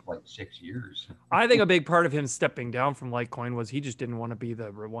 months it's true. is like 6 years. I think a big part of him stepping down from Litecoin was he just didn't want to be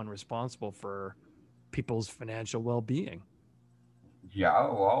the one responsible for people's financial well-being. Yeah,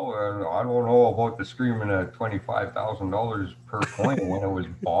 well, I don't know about the screaming at $25,000 per coin when it was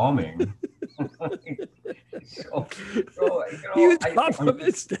bombing. He was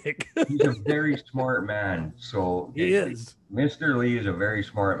optimistic. He's a very smart man. So he is. Mr. Lee is a very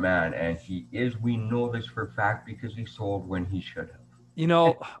smart man, and we know this for a fact because he sold when he should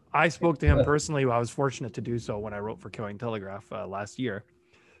have. I spoke to him personally. I was fortunate to do so when I wrote for Cointelegraph last year.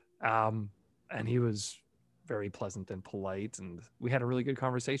 And he was very pleasant and polite, and we had a really good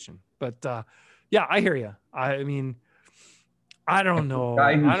conversation. But yeah, I hear you. I mean, I don't know.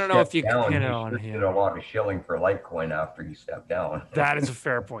 I don't know if you can pin it on him. Did a lot of shilling for Litecoin after he stepped down. That is a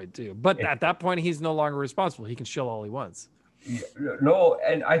fair point too. But at that point, he's no longer responsible. He can shill all he wants. Yeah, no,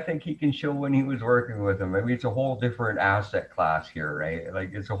 and I think he can show when he was working with him. I mean, it's a whole different asset class here, right? Like,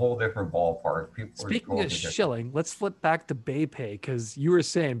 it's a whole different ballpark. Speaking of shilling, let's flip back to BayPay, because you were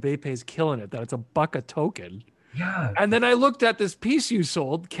saying BayPay's killing it, that it's $1 a token. Yeah. And then I looked at this piece you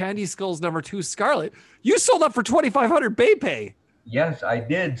sold, Candy Skulls #2 Scarlet. You sold that for $2,500 BayPay. Yes, I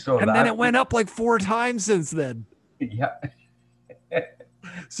did. Then it went up like 4 times since then. Yeah.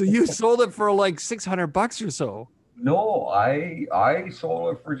 So you sold it for like $600 or so. No, I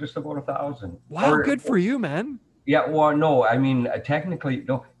sold it for just about 1,000. Wow, good for you, man. Yeah, well, no, I mean, technically,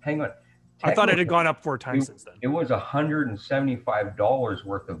 no, hang on. I thought it had gone up 4 times since then. It was $175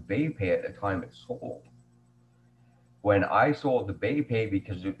 worth of BayPay at the time it sold. When I sold the BayPay,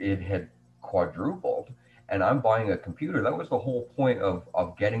 because it had quadrupled, and I'm buying a computer, that was the whole point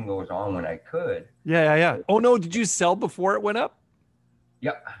of getting those on when I could. Yeah. Oh, no, did you sell before it went up?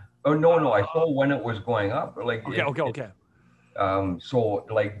 Yeah. Oh, no, I sold when it was going up. Like, okay. So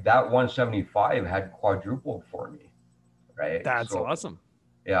like that 175 had quadrupled for me, right? That's awesome.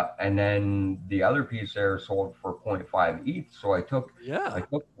 Yeah, and then the other piece there sold for 0.5 ETH. So I took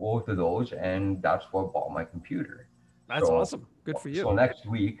both of those, and that's what bought my computer. That's awesome. Good for you. So next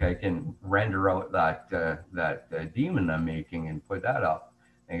week I can render out that demon I'm making and put that up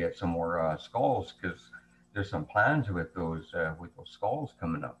and get some more skulls, because there's some plans with those skulls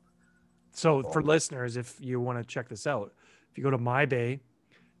coming up. So for listeners, if you want to check this out, if you go to MyBay,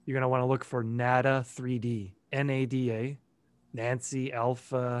 you're going to want to look for NADA 3D, NADA Nancy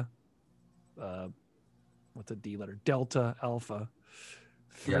Alpha, what's a D letter? Delta Alpha,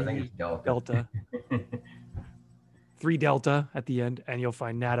 Yeah, I think it's 3 Delta. Delta, 3 Delta at the end, and you'll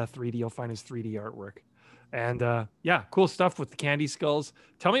find Nata 3D. You'll find his 3D artwork. And yeah, cool stuff with the candy skulls.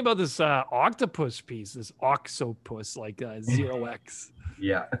 Tell me about this octopus piece, this Oxopus, like 0x.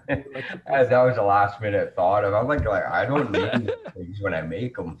 Yeah, Like, that was a last minute thought of. I'm like I don't name things when I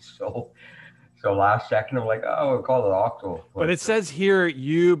make them, so last second I'm like, oh, we'll call it Octo. but it says here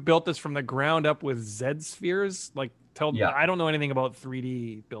you built this from the ground up with Z spheres. Like, Yeah. I don't know anything about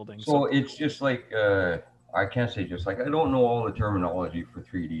 3D building. So it's just like I can't say just like I don't know all the terminology for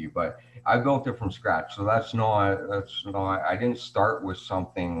 3D, but I built it from scratch. So that's not I didn't start with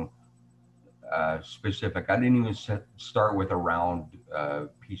something specific. I didn't even start with a round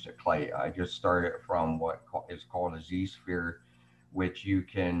piece of clay. I just started from what is called a Z sphere, which you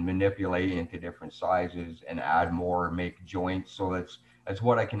can manipulate into different sizes and add more, make joints. So that's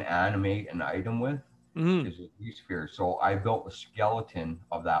what I can animate an item with. Is a Z sphere. So I built a skeleton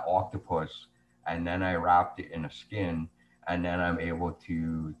of that octopus, and then I wrapped it in a skin, and then I'm able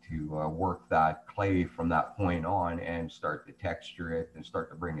to work that clay from that point on and start to texture it and start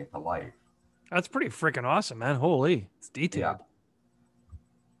to bring it to life. That's pretty freaking awesome, man. Holy, it's detailed.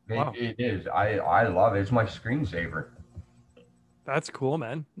 Yeah. Wow. It is. I love it. It's my screensaver. That's cool,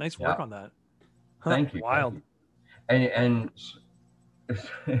 man. Nice work on that. Huh, thank you. Wild. Thank you. And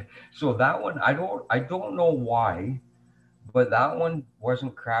so that one, I don't know why, but that one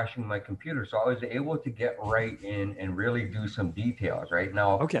wasn't crashing my computer. So I was able to get right in and really do some details right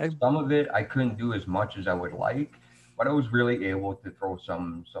now. Okay. Some of it I couldn't do as much as I would like, but I was really able to throw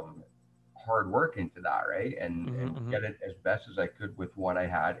some hard work into that, right? And get it as best as I could with what I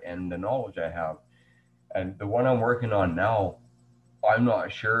had and the knowledge I have. And the one I'm working on now, I'm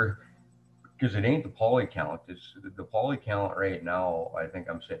not sure, because it ain't the poly count. It's the poly count right now. I think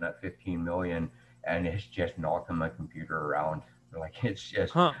I'm sitting at 15 million, and it's just knocking my computer around. Like it's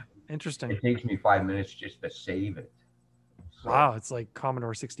just interesting. It takes me 5 minutes just to save it. So, wow, it's like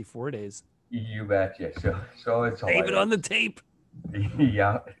Commodore 64 days. You betcha. So it's save it on the tape.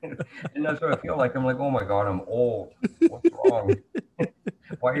 Yeah, and that's what I feel like. I'm like, oh my god, I'm old. What's wrong?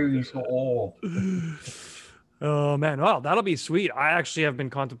 Why are you so old? Oh man, well, that'll be sweet. I actually have been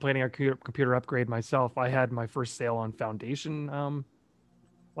contemplating a computer upgrade myself. I had my first sale on Foundation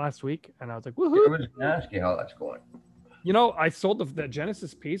last week, and I was like, woohoo! I was going to ask you how that's going. You know, I sold the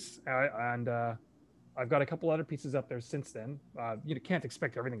Genesis piece, and I've got a couple other pieces up there since then. You can't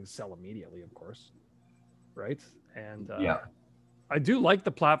expect everything to sell immediately, of course, right? And yeah, I do like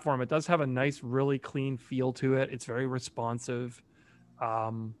the platform. It does have a nice, really clean feel to it. It's very responsive.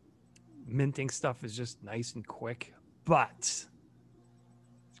 Minting stuff is just nice and quick, but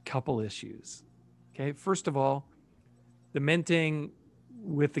a couple issues. Okay, first of all, the minting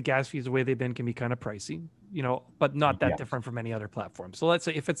with the gas fees the way they've been can be kind of pricey, but not that different from any other platform. So let's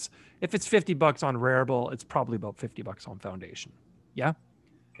say if it's $50 on Rarible, it's probably about $50 on Foundation. Yeah.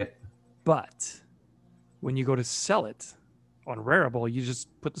 Okay. But when you go to sell it on Rarible, you just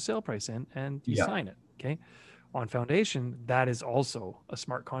put the sale price in and you sign it. Okay. On Foundation, that is also a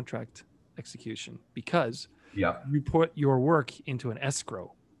smart contract execution because you put your work into an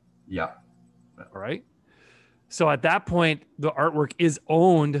escrow. Yeah. All right. So at that point, the artwork is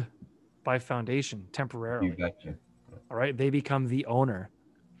owned by Foundation temporarily. You betcha. All right. They become the owner.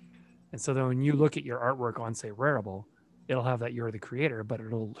 And so then when you look at your artwork on, say, Rarible, it'll have that you're the creator, but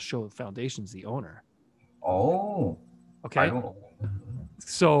it'll show Foundation's the owner. Oh. Okay.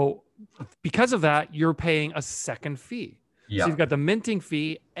 So because of that, you're paying a second fee. Yeah. So you've got the minting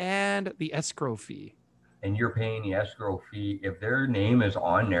fee and the escrow fee. And you're paying the escrow fee. If their name is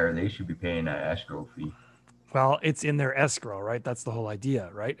on there, they should be paying that escrow fee. Well, it's in their escrow, right? That's the whole idea,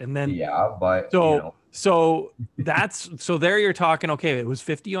 right? And then but so that's so there you're talking, okay, it was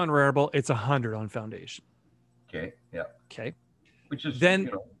 50 on Rarible, it's 100 on Foundation. Okay. Yeah. Okay. Which is then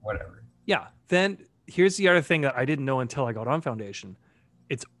whatever. Yeah. Then here's the other thing that I didn't know until I got on Foundation.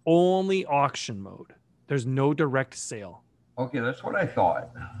 It's only auction mode. There's no direct sale. Okay, that's what I thought.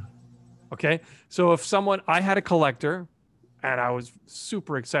 Okay. So if I had a collector and I was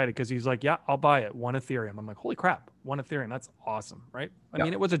super excited because he's like, yeah, I'll buy it. 1 Ethereum. I'm like, holy crap, 1 Ethereum. That's awesome. Right. I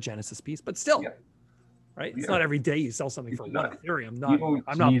mean, it was a Genesis piece, but still, right. It's not every day you sell something for 1 Ethereum.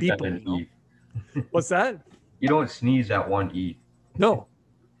 I'm not beeping. What's that? You don't sneeze at 1 ETH. No.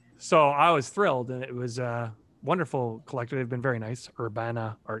 So I was thrilled, and it was a wonderful collector. They've been very nice.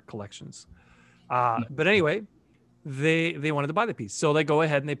 Urbana Art Collections. But anyway, they wanted to buy the piece. So they go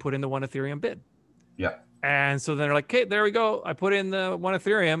ahead and they put in the 1 Ethereum bid. Yeah. And so then they're like, okay, there we go. I put in the 1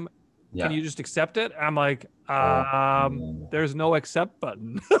 Ethereum. Yeah. Can you just accept it? I'm like, No. there's no accept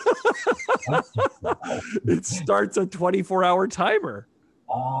button. What? Wow. It starts a 24-hour timer.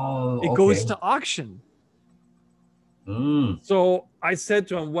 It Oh, goes okay. to auction. Mm. So I said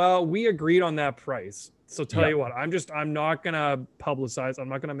to him, well, we agreed on that price. So tell Yeah. you what, I'm not going to publicize. I'm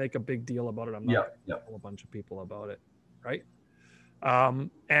not going to make a big deal about it. I'm not Yeah. going Yeah. to tell a bunch of people about it. Right.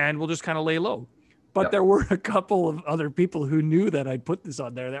 And we'll just kind of lay low. But Yeah. there were a couple of other people who knew that I'd put this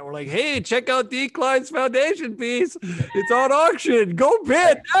on there that were like, hey, check out Decline's foundation piece. It's on auction. Go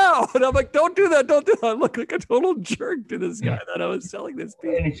bid now. And I'm like, don't do that. Don't do that. I look like a total jerk to this guy that I was selling this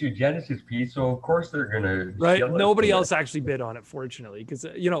piece. And it's your Genesis piece, so of course they're gonna Right. steal it Nobody from else actually bid on it, fortunately, because,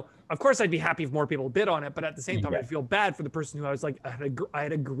 of course I'd be happy if more people bid on it. But at the same time, Yeah. I feel bad for the person who I was like, I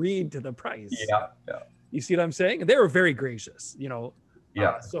had agreed to the price. Yeah. Yeah. You see what I'm saying? And they were very gracious,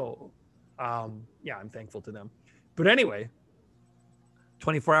 Yeah. Yeah, I'm thankful to them. But anyway,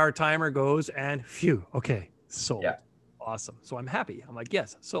 24-hour timer goes and phew, okay, sold. Yeah. Awesome. So I'm happy. I'm like,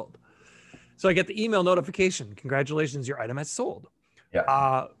 yes, sold. So I get the email notification. Congratulations, your item has sold.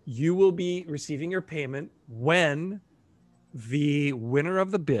 Yeah. You will be receiving your payment when the winner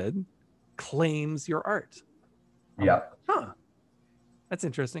of the bid claims your art. I'm Yeah. like, huh. That's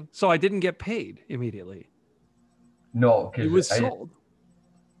interesting. So I didn't get paid immediately. No, It was because sold.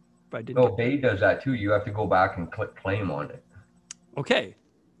 But I didn't no, get Bay does that too. You have to go back and click claim on it. Okay.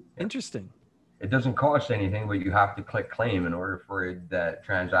 Interesting. It doesn't cost anything, but you have to click claim in order for that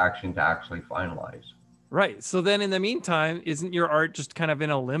transaction to actually finalize. Right. So then in the meantime, isn't your art just kind of in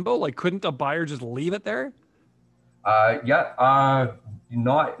a limbo? Like, couldn't a buyer just leave it there? Yeah.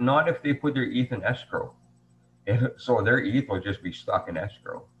 Not if they put their ETH in escrow. So their ETH will just be stuck in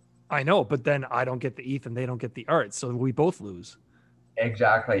escrow. I know, but then I don't get the ETH and they don't get the art. So we both lose.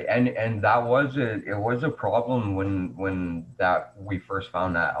 Exactly, and that was a problem when that we first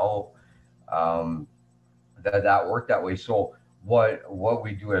found that out, that worked that way. So what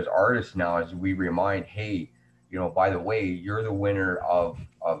we do as artists now is we remind, hey, by the way, you're the winner of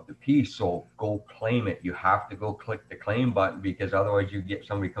the piece, so go claim it. You have to go click the claim button, because otherwise you get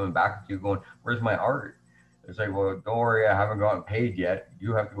somebody coming back to you going, where's my art? It's like, well, don't worry, I haven't gotten paid yet.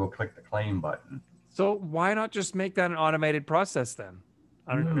 You have to go click the claim button. So why not just make that an automated process then?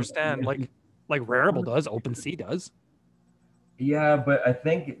 I don't understand. Like Rarible does, OpenSea does. Yeah, but I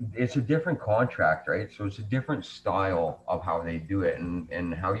think it's a different contract, right? So it's a different style of how they do it,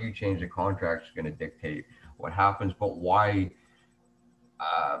 and how you change the contract is going to dictate what happens. But why,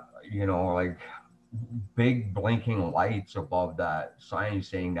 like big blinking lights above that sign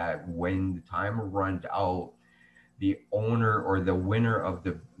saying that when the timer runs out, the owner or the winner of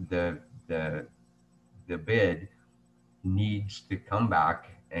the bid needs to come back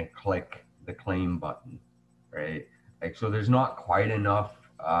and click the claim button, right? Like, so there's not quite enough.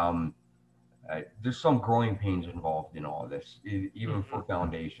 There's some growing pains involved in all this, even for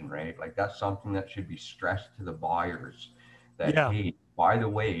foundation, right? Like, that's something that should be stressed to the buyers, that, hey, by the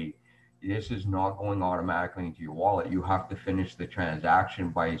way, this is not going automatically into your wallet. You have to finish the transaction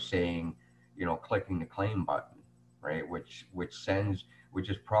by saying, clicking the claim button, right? Which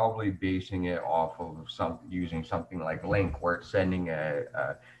is probably basing it off of using something like Link, where it's sending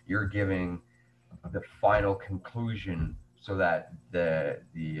you're giving the final conclusion so that the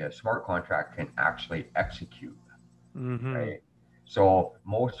smart contract can actually execute, right? So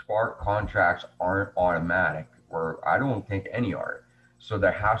most smart contracts aren't automatic, or I don't think any are. So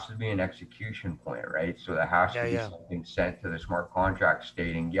there has to be an execution point, right? So there has to be something sent to the smart contract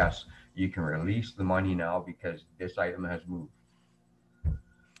stating, yes, you can release the money now because this item has moved.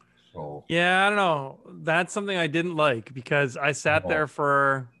 So yeah, I don't know. That's something I didn't like, because I sat there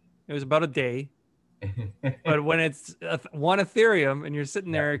it was about a day. But when it's one Ethereum and you're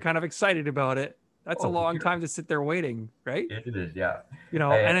sitting there kind of excited about it, that's a long time to sit there waiting, right? It is, yeah.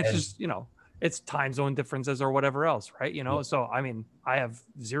 And it's just, it's time zone differences or whatever else, right? So I mean, I have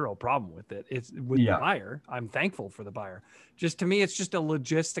zero problem with it. It's with the buyer. I'm thankful for the buyer. Just, to me, it's just a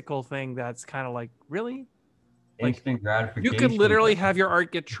logistical thing that's kind of like, really? Instant gratification. You could literally have your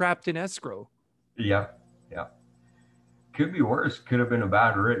art get trapped in escrow. Yeah. Could be worse. Could have been a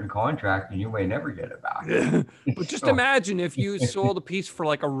bad written contract and you may never get it back. But just imagine if you sold a piece for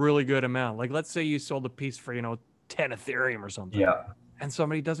like a really good amount. Like, let's say you sold a piece for 10 Ethereum or something. Yeah. And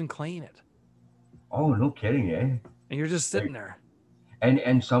somebody doesn't claim it. Oh, no kidding, eh? And you're just sitting there.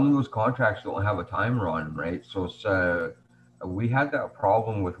 And some of those contracts don't have a timer on them, right? So we had that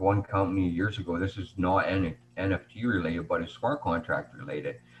problem with one company years ago. This is not NFT related, but it's smart contract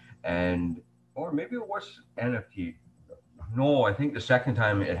related, or maybe it was NFT. No, I think the second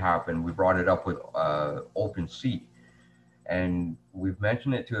time it happened, we brought it up with OpenSea, And we've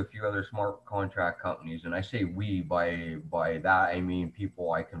mentioned it to a few other smart contract companies, and I say we, by that I mean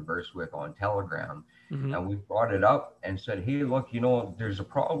people I converse with on Telegram. Hmm. And we brought it up and said, hey, look, there's a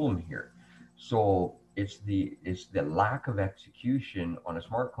problem here. So it's the lack of execution on a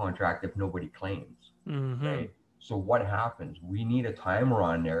smart contract if nobody claims, Hmm. right? So what happens? We need a timer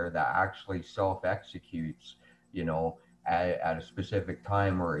on there that actually self executes, you know, at a specific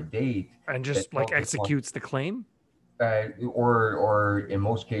time or a date And that just like tells the con- executes the claim. or in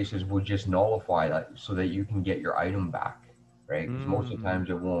most cases would just nullify that so that you can get your item back, right? Because most of the Mm, times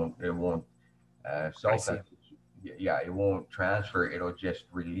it won't I self see. execute. Yeah, it won't transfer. It'll just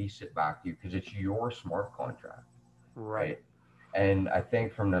release it back to you because it's your smart contract, Right. right? And I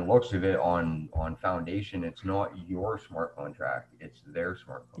think from the looks of it on Foundation, it's not your smart contract; it's their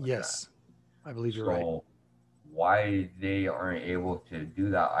smart contract. Yes, I believe you're right. So why they aren't able to do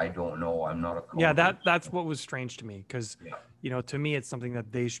that, I don't know. I'm not a Yeah, coder. that's what was strange to me because, Yeah. to me, it's something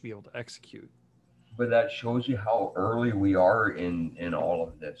that they should be able to execute. But that shows you how early we are in all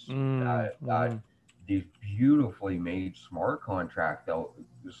of this. That Mm-hmm. these beautifully made smart contract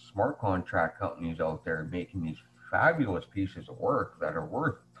companies out there making these fabulous pieces of work that are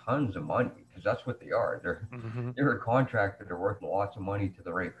worth tons of money because that's what they are. They're Mm-hmm. they're a contract that are worth lots of money to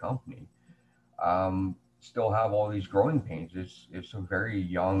the right company. Still have all these growing pains. It's a very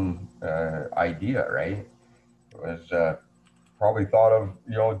young idea, right? It was probably thought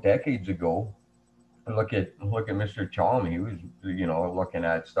of decades ago. Look at Mr. Chom. He was looking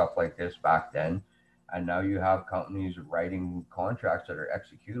at stuff like this back then, and now you have companies writing contracts that are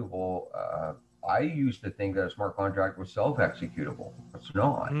executable. I used to think that a smart contract was self-executable. It's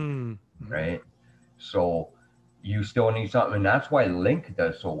not, Mm-hmm. right? So you still need something, and that's why Link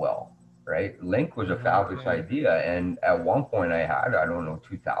does so well, right? Link was a fabulous Okay. idea, and at one point I don't know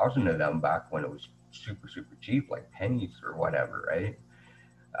 2,000 of them back when it was super super cheap, like pennies or whatever, right?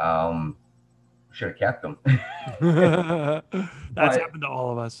 Um, should have kept them. That's but happened to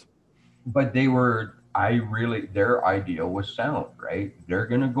all of us. but they were I really their idea was sound, right? They're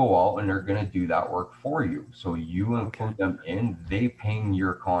gonna go out and they're gonna do that work for you. So you Okay. include them in, they paying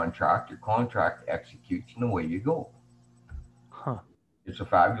your contract executes and away you go. Huh. It's a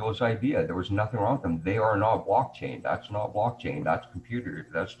fabulous idea. There was nothing wrong with them. They are not blockchain. That's not blockchain. That's computer.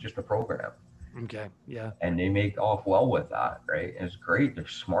 That's just a program. Okay. Yeah. And they make off well with that, right? And it's great. They're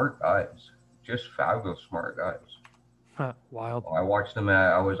smart guys. Just fabulous smart guys. Huh. Wild. I watched them.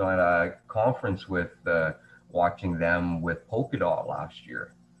 I was on a conference with watching them with Polkadot last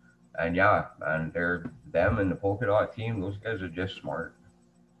year, and yeah, and they're them and the Polkadot team. Those guys are just smart.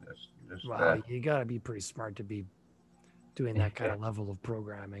 Just Wow. You gotta be pretty smart to be doing that kind yeah, of level of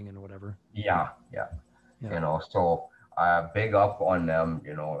programming and whatever. yeah, yeah. Yeah. So big up on them.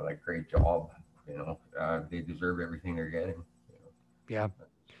 Like great job. They deserve everything they're getting. Yeah.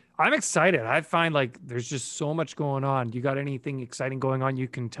 I'm excited. I find like there's just so much going on. Do you got anything exciting going on you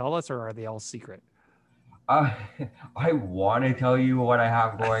can tell us, or are they all secret? Uh, I want to tell you what I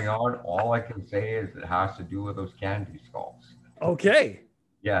have going on. All I can say is it has to do with those candy skulls. Okay.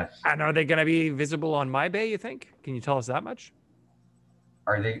 Yes. And are they going to be visible on my bay, you think? Can you tell us that much?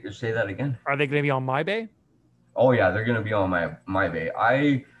 Are they? Say that again. Are they going to be on my bay? Oh yeah, they're gonna be on my bay.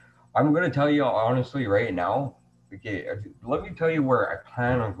 I'm gonna tell you honestly right now. Okay, let me tell you where I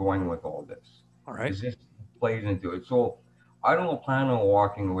plan on going with all this, All right. because this plays into it. So I don't plan on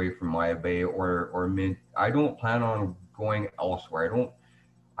walking away from my bay or mint. I don't plan on going elsewhere.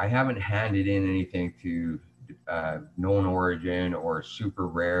 I haven't handed in anything to known origin or super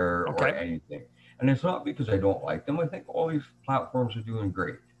rare or Okay. anything. And it's not because I don't like them. I think all these platforms are doing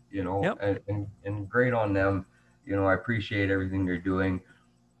great, Yep. and great on them. I appreciate everything they're doing,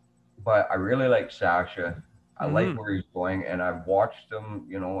 but I really like Sasha. I like Mm-hmm. where he's going, and I've watched him,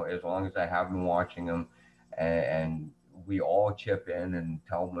 as long as I have been watching him, and we all chip in and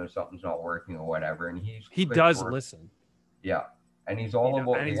tell him if something's not working or whatever, and he's He quick to does work. listen, Yeah, and he's all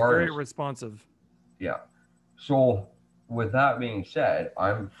about and the he's very artist. responsive. Yeah. So with that being said,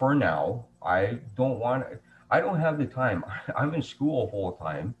 for now, I don't have the time. I'm in school full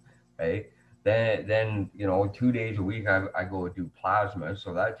time, right? Then 2 days a week I go do plasma.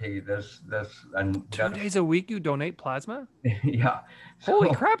 So that takes this and 2 days a week you donate plasma? yeah. Holy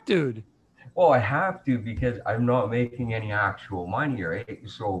So crap, dude. well, I have to because I'm not making any actual money, right?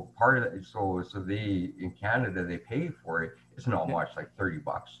 So part of it, so they in Canada they pay for it. It's not Yeah. much, like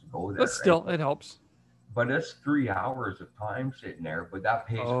 $30 to go But there, right? still, it helps. But it's 3 hours of time sitting there, but that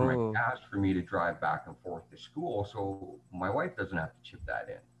pays for my Oh. gas for me to drive back and forth to school. So my wife doesn't have to chip that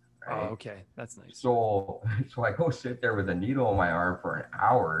in, Oh, right? okay. That's nice. So I go sit there with a needle in my arm for an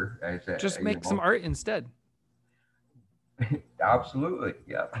hour. I said, Just make some art instead. Absolutely,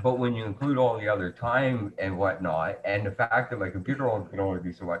 yeah. But when you include all the other time and whatnot, and the fact that my computer can only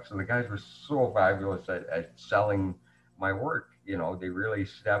do so much, so the guys were so fabulous at selling my work. You know, they really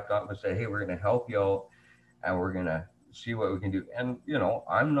stepped up and said, "Hey, we're going to help you out, and we're going to see what we can do." And you know,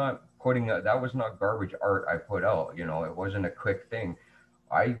 I'm not putting that was not garbage art I put out. You know, it wasn't a quick thing.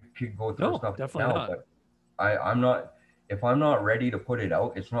 I could go throw No, stuff definitely now, not. but I'm not. If I'm not ready to put it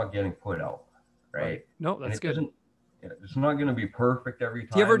out, it's not getting put out, Right. right? No, And that's it good. doesn't. It's not going to be perfect every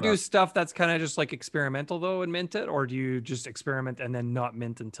Do you ever time. do stuff that's kind of just like experimental though and mint it, or do you just experiment and then not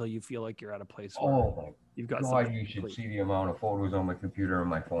mint until you feel like you're at a place where Oh my you've got God, something you should complete? see the amount of photos on my computer and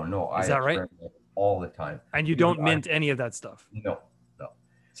my phone. No, I Is that right? experiment all the time And you because don't mint any of that stuff? no, no.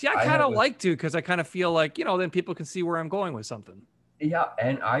 See, I I kind have of a, like to because I kind of feel like, then people can see where I'm going with something. yeah,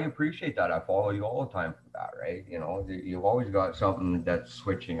 and I appreciate that. I follow you all the time for that, right? You know, you've always got something that's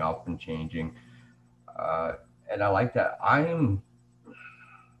switching up and changing. Uh, and I like that.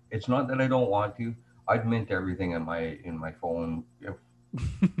 It's not that I don't want to. I'd mint everything in my phone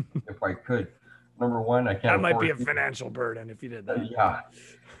if I could. Number one, I can't That might be afford a financial burden if you did that. yeah.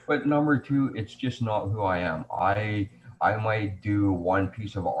 But number two, it's just not who I am. I might do one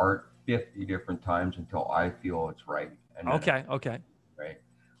piece of art 50 different times until I feel it's right, and then Okay. Okay. right.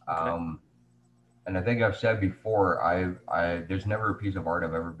 Okay. Um, and I think I've said before, I there's never a piece of art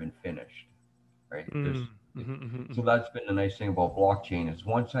I've ever been finished, right? Mm, mhm, mhm, So mhm. that's been the nice thing about blockchain is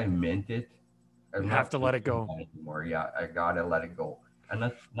once I mint it, You I'm have not to let it touching go. that anymore. Yeah, I gotta let it go, and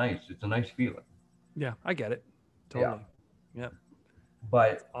that's nice. It's a nice feeling. Yeah, I get it. Yeah, Totally. Yeah.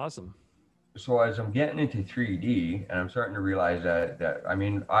 That's but awesome. so as I'm getting into 3D, and I'm starting to realize that I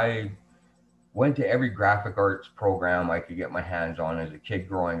mean I went to every graphic arts program I could get my hands on as a kid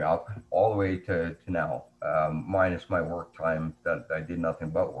growing up, all the way to now, minus my work time that I did nothing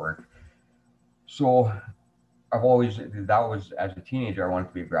but work. So that was as a teenager, I wanted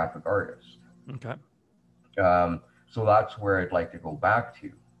to be a graphic artist. Okay. So that's where I'd like to go back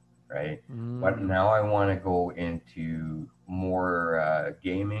to, right? But Mm, now I want to go into more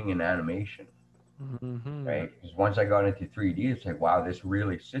gaming and animation, mhm, right? Because once I got into 3D, it's like, wow, this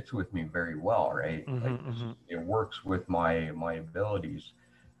really sits with me very well, right? mhm, Like mhm. it works with my abilities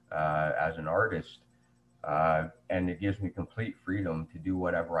as an artist, and it gives me complete freedom to do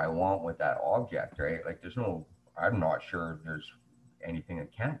whatever I want with that object, right? Like I'm not sure there's anything I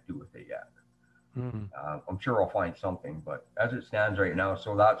can't do with it yet. Mm. I'm sure I'll find something, but as it stands right now,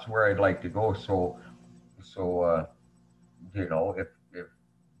 so that's where I'd like to go. So you know, if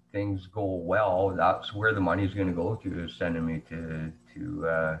things go well, that's where the money's going to go to, is sending me to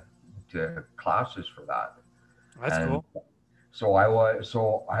classes for that. That's And cool. so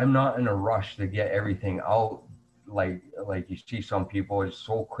I'm not in a rush to get everything out. Like you see some people is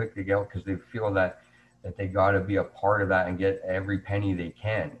so quick to get out because they feel that they got to be a part of that and get every penny they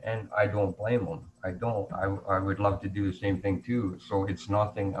can. And I don't blame them. I don't. I would love to do the same thing too. So it's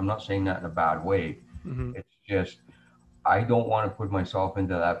nothing. I'm not saying that in a bad way. Hmm. It's just I don't want to put myself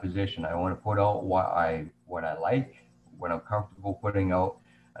into that position. I want to put out what I like, what I'm comfortable putting out,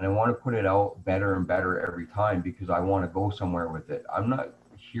 and I want to put it out better and better every time because I want to go somewhere with it.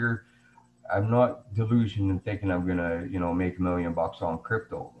 Here. I'm not delusioned in thinking I'm gonna make $1 million on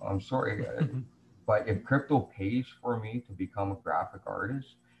crypto. I'm sorry, but if crypto pays for me to become a graphic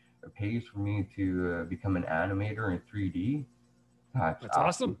artist, it pays for me to become an animator in 3D. That's That's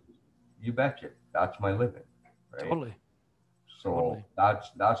awesome. absolutely, you betcha. That's my living, right? Totally. So Totally.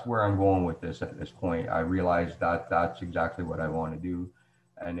 that's where I'm going with this at this point. I realize that that's exactly what I want to do,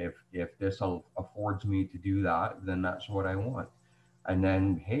 and if this affords me to do that, then that's what I want. And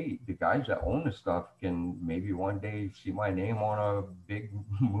then, hey, the guys that own the stuff can maybe one day see my name on a big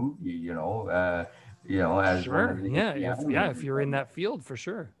movie, as one of Sure. Yeah. the If animators you're in on it. that field for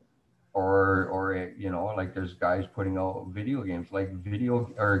sure. Or like there's guys putting out video games, like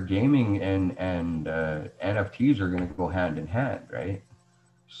video or gaming and NFTs are going to go hand in hand, right?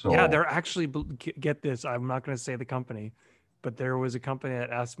 Yeah, So they're actually get this. I'm not going to say the company, but there was a company that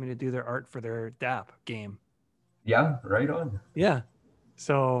asked me to do their art for their DAP game. yeah, right on. Yeah.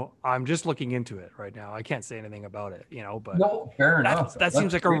 So I'm just looking into it right now. I can't say anything about it, but No, fair that's enough. that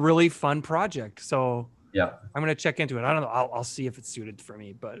seems That's like a great. really fun project. So Yeah, I'm gonna check into it. I don't know. I'll see if it's suited for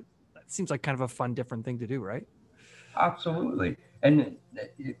me, but that seems like kind of a fun, different thing to do, right? absolutely. And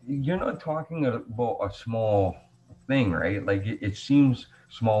you're not talking about a small thing, right? Like it seems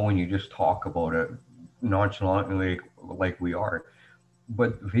small when you just talk about it nonchalantly, like we are.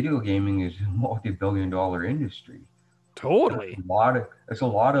 But video gaming is a multi-billion-dollar industry. Totally. There's a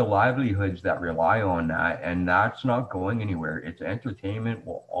lot of livelihoods that rely on that, and that's not going anywhere. It's entertainment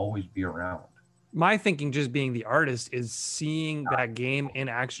will always be around. my thinking, just being the artist, is seeing that game in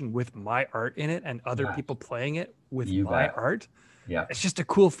action with my art in it and other Yeah, people playing it with you my bet. art. Yeah. It's just a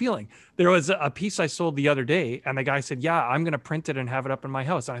cool feeling. There was a piece I sold the other day, and the guy said, "Yeah, I'm going to print it and have it up in my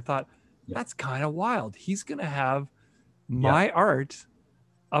house." And I thought, Yeah. that's kind of wild. He's going to have Yeah. my art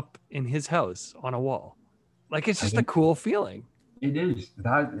up in his house on a wall. Like, it's I just a think cool feeling. it is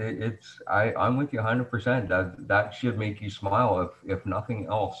that it's I'm with you 100%. That should make you smile. If nothing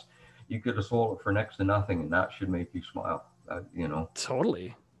else, you could have sold it for next to nothing, and that should make you smile. You know.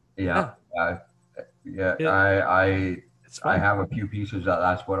 Totally. Yeah. Yeah. Yeah. It, it's I fun. have a few pieces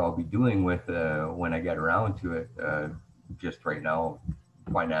that's what I'll be doing with when I get around to it. Just right now,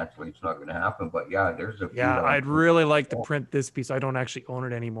 financially, it's not going to happen. But yeah, there's a few Yeah, that I'm. I'd really like to print this piece. I don't actually own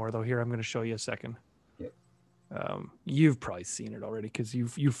it anymore, though. Here, I'm going to show you a second. Yeah. You've probably seen it already because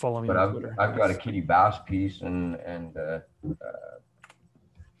you follow me But on Twitter. I've got a Kitty Bass piece, and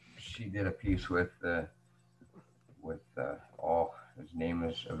she did a piece with oh, his name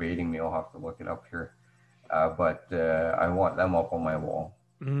is evading me. I'll have to look it up here. But I want them up on my wall.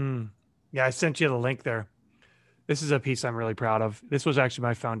 Yeah, I sent you the link there. This is a piece I'm really proud of. This was actually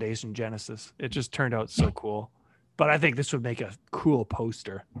my foundation genesis. It just turned out so cool. But I think this would make a cool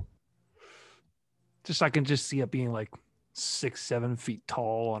poster. Just I can just see it being like 6-7 feet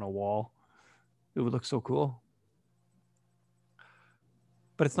tall on a wall. It would look so cool.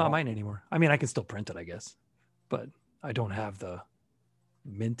 But it's not mine anymore. I mean, I can still print it, I guess. But I don't have the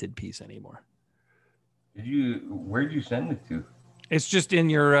minted piece anymore. Where'd you send it to? It's just in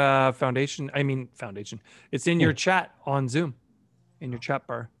your foundation. It's in your chat on Zoom, in your chat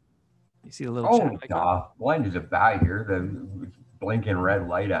bar. You see the little chat icon? Blind as a bat here. The blinking red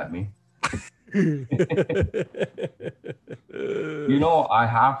light at me. You know, I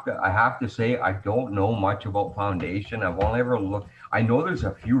have to say I don't know much about foundation. I've only ever looked. I know there's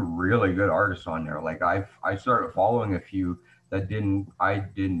a few really good artists on there. Like I started following a few that I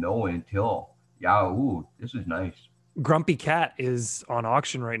didn't know until this is nice. Grumpy Cat is on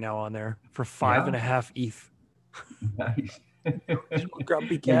auction right now on there for 5.5 ETH. Nice.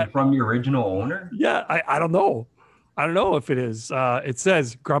 Grumpy Cat from the original owner. Yeah, I don't know. I don't know if it is. It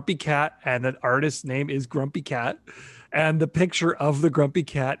says Grumpy Cat, and the artist's name is Grumpy Cat, and the picture of the Grumpy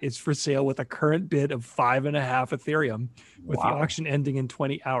Cat is for sale with a current bid of 5.5 Ethereum, with the auction ending in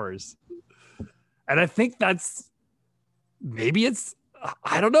 20 hours. And I think maybe it's.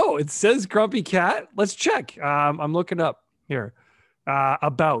 I don't know. It says Grumpy Cat. Let's check. I'm looking up here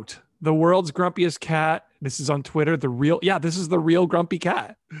about the world's grumpiest cat. This is on Twitter. This is the real Grumpy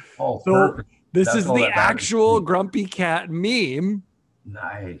Cat. Oh, so perfect. This is the actual Grumpy Cat meme.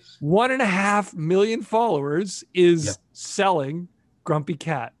 Nice. 1.5 million followers is selling Grumpy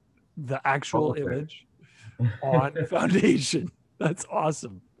Cat, the actual image on Foundation. That's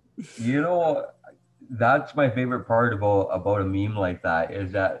awesome. You know, that's my favorite part about a meme like that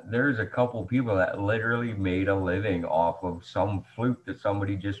is that there's a couple people that literally made a living off of some fluke that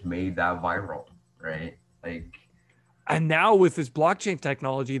somebody just made that viral, right? Like, and now with this blockchain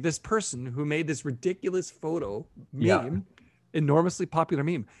technology, this person who made this ridiculous photo meme, enormously popular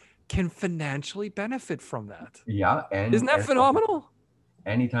meme, can financially benefit from that. Yeah, and isn't that phenomenal?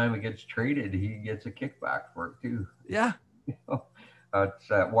 Anytime it gets traded, he gets a kickback for it too. Yeah.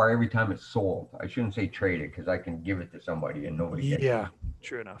 Every time it's sold, I shouldn't say traded because I can give it to somebody and nobody gets it. Yeah,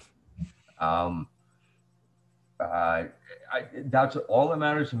 true enough. That's all that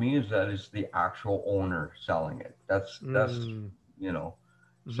matters to me is that it's the actual owner selling it. That's you know.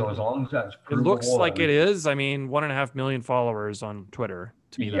 So as long as that's provable, it looks like it is. I mean, 1.5 million followers on Twitter.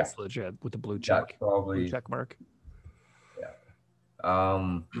 To me, that's legit with the blue check. That's probably blue check mark. Yeah.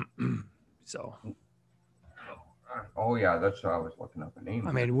 So. Oh yeah, that's what I was looking up the name.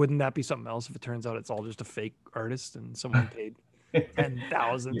 I mean, wouldn't that be something else if it turns out it's all just a fake artist and someone paid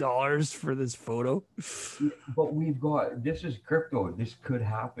 $10,000 for this photo? But this is crypto. This could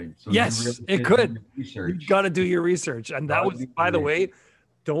happen. So yes, it could. You got to do your research, and that was, by the way,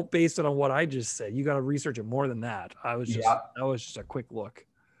 don't base it on what I just said. You got to research it more than that. That was just a quick look.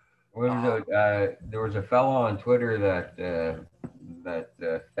 Well, there was a fellow on Twitter that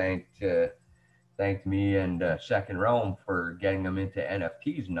thanked me and Second Realm for getting them into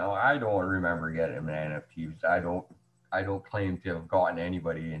NFTs. Now I don't remember getting them into NFTs. I don't claim to have gotten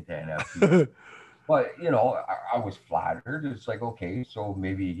anybody into NFTs. But I was flattered. It's like, okay, so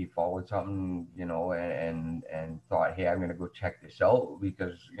maybe he followed something, and thought, hey, I'm gonna go check this out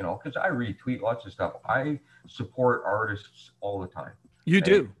because because I retweet lots of stuff. I support artists all the time. You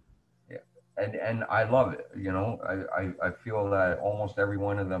do. And I love it. I feel that almost every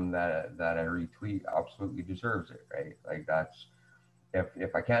one of them that I retweet absolutely deserves it, right? Like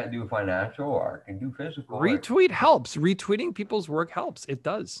if I can't do financial, I can do physical. Retweet helps. Retweeting people's work helps. It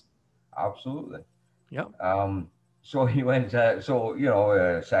does. Absolutely. Yep. So he went,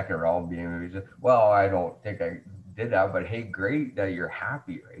 so, second round being, he said, well, I don't think I did that, but hey, great that you're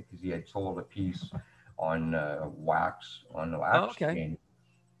happy, right? Because he had sold a piece on on the Oh, wax okay. chain.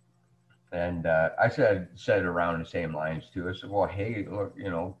 And I said around the same lines too. I said, well, hey, look,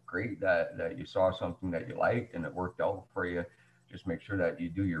 great that you saw something that you liked and it worked out for you. Just make sure that you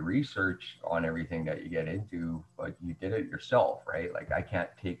do your research on everything that you get into, but you did it yourself, right? Like I can't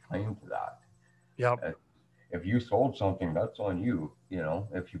take claim to that. Yep. If you sold something, that's on you.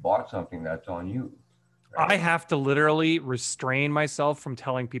 If you bought something, that's on you. I Right? have to literally restrain myself from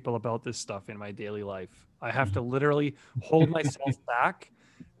telling people about this stuff in my daily life. I have to literally hold myself back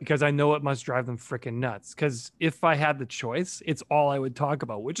because I know it must drive them freaking nuts. Because if I had the choice, it's all I would talk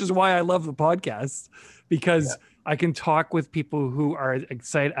about, which is why I love the podcast, Yeah. because I can talk with people who are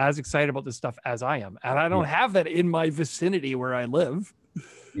as excited about this stuff as I am. And I don't Yeah. have that in my vicinity where I live,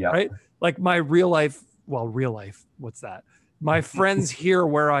 Yeah. right? Like my real life, what's that? My friends here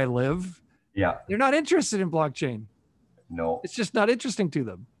where I live, Yeah. they're not interested in blockchain. No. It's just not interesting to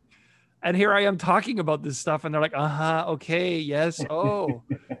them. And here I am talking about this stuff, and they're like, okay, yes. Oh,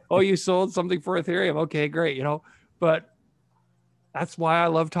 you sold something for Ethereum. Okay, great. But that's why I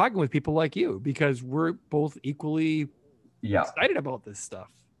love talking with people like you, because we're both equally Yeah. excited about this stuff.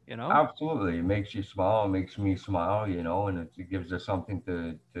 Absolutely. It makes you smile. It makes me smile, and it gives us something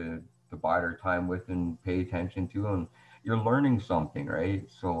to bide our time with and pay attention to. And you're learning something, right?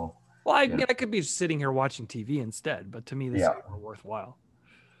 So, Well, I you know, mean, I could be sitting here watching TV instead, but to me, this is yeah. more worthwhile,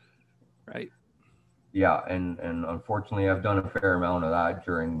 right? Yeah. And unfortunately, I've done a fair amount of that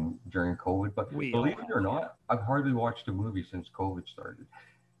during COVID. But We all believe it or have, yeah. not, I've hardly watched a movie since COVID started.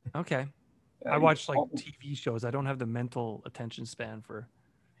 Okay. Yeah, I watch like TV shows. I don't have the mental attention span for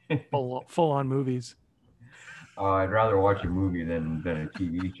full on movies. I'd rather watch a movie than a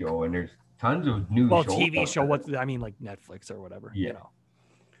TV show. And there's tons of new Well, shows TV out show, there. I mean, like Netflix or whatever, Yeah.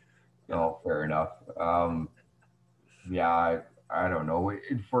 Yeah. Oh, fair enough. Yeah, I don't know.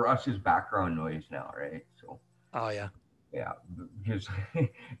 For us, it's background noise now, right? So Oh yeah. yeah, because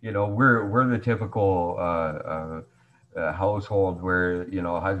we're the typical household where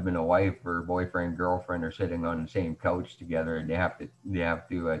husband and wife or boyfriend girlfriend are sitting on the same couch together, and they have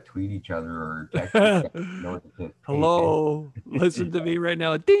to tweet each other or text each other in order to pay attention. Hello. Listen to me right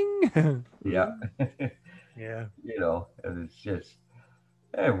now. Ding. Yeah, Yeah. and it's just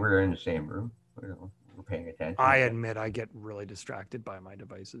we're in the same room. We're paying attention. I So admit I get really distracted by my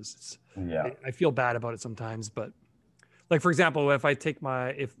devices. yeah, I feel bad about it sometimes, but like for example, if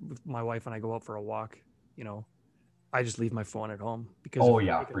with my wife and I go out for a walk, you know, I just leave my phone at home because if oh I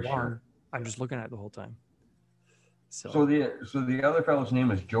yeah, take it for along, sure. I'm just looking at it the whole time. So So the other fellow's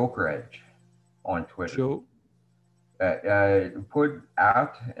name is Joker Edge on Twitter. Joe Put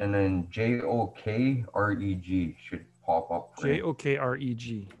at and then JOKREG should pop up for you.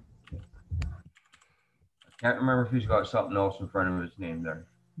 JOKREG. Can't remember if he's got something else in front of his name there.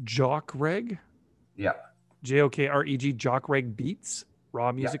 Jockreg. Yeah, JOKREG. Jockreg Beats. Raw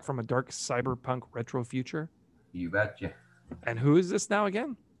yeah, music from a dark cyberpunk retro future. you betcha. And who is this now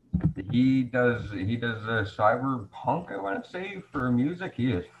again? He does cyberpunk. I want to say for music,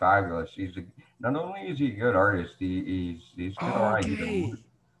 he is fabulous. Not only is he a good artist, he's good all right. Okay.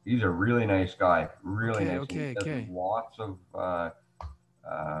 He's a really nice guy. Really nice. And he does Okay. lots of uh,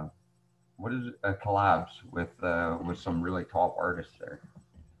 what is it? Collabs with some really top artists there.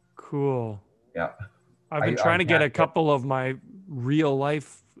 Cool. Yeah, I've been I trying to get a can't couple of my real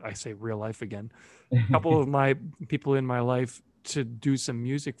life, I say real life again, a couple of my people in my life to do some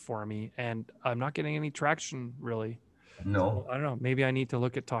music for me, and I'm not getting any traction really. no. So, I don't know. Maybe I need to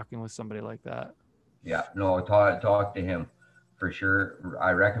look at talking with somebody like that. Yeah, no. Talk to him for sure.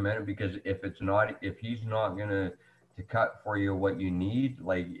 I recommend it because if he's not gonna to cut for you what you need,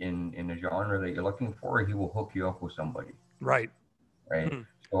 like in the genre that you're looking for, he will hook you up with somebody, Right. right? Hmm.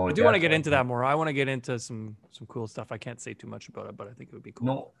 So I do want to get definitely, into that more. I want to get into some cool stuff. I can't say too much about it, but I think it would be cool.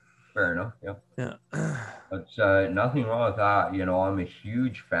 no, fair enough. Yeah, Yeah. but nothing wrong with that. I'm a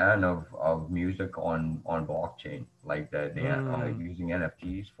huge fan of music on blockchain, like the Mm. using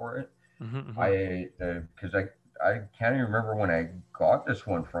NFTs for it. Mhm. Because I can't even remember when I got this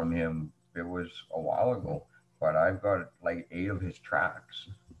one from him. It was a while ago, but I've got like 8 of his tracks.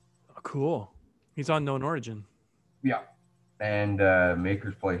 Oh, cool. He's on Known Origin. Yeah, and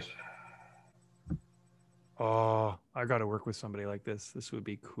Maker's Place. Oh, I got to work with somebody like this. This would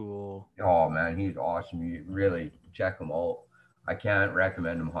be cool. Oh man, he's awesome. You really check him out. I can't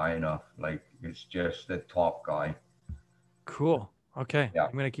recommend him high enough. Like it's just the top guy. Cool. Okay. Yeah.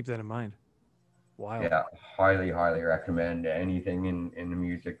 I'm going to keep that in mind. Wow. Yeah, highly recommend anything in the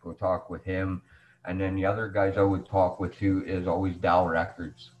music. We'll talk with him. And then the other guys I would talk with too is always Dow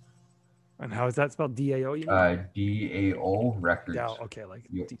Records. And how is that spelled? DAO, you mean? DAO DAO. Records. Okay. Like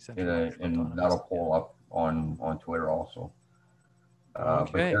You, decentralized and autonomous. that'll pull up on Twitter also. But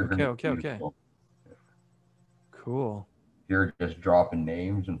Okay. they're Okay. gonna be Okay. Okay. beautiful. Cool. You're just dropping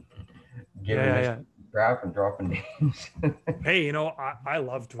names and Yeah. giving Yeah. us Yeah. crap and dropping names. Hey, I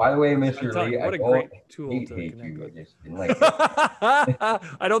love Twitter. By the way, I'm Mr. telling Lee, you, I what a don't great tool to hate connect you. I with. just didn't like it.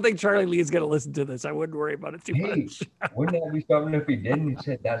 I don't think Charlie Lee is going to listen to this. I wouldn't worry about it too Hey, much. wouldn't that be something if he didn't? He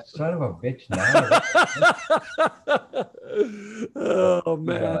said, that son of a bitch now. Oh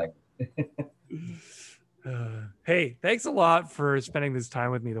man. Like, Hey, thanks a lot for spending this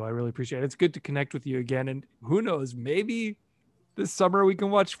time with me, though. I really appreciate it. It's good to connect with you again. And who knows, maybe this summer we can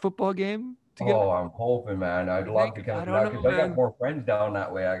watch a football game together. oh, I'm hoping, man. I'd You love think? to I come don't back know, because I got man. more friends down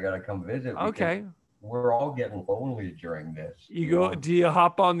that way. I got to come visit because Okay. we're all getting lonely during this. You go, do you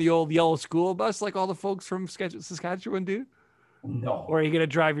hop on the old yellow school bus like all the folks from Saskatchewan do? No. Or are you going to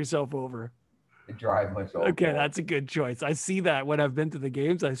drive yourself over? Drive myself. Okay, over. that's a good choice. I see that when I've been to the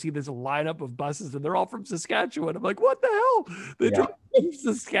games. I see this lineup of buses and they're all from Saskatchewan. I'm like, what the hell? They drive from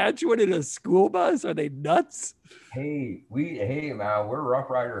Saskatchewan in a school bus? Are they nuts? Hey, man, we're Rough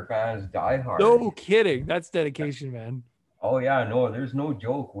Rider fans, diehard. No kidding. That's dedication, man. Oh yeah, no, there's no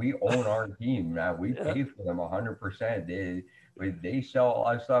joke. We own our team, man. We pay for them 100%. They sell a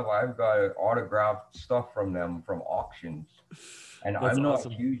lot of stuff. I've got autographed stuff from them from auctions. And That's I'm not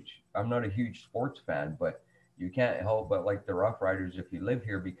awesome. I'm not a huge sports fan, but you can't help but like the Rough Riders if you live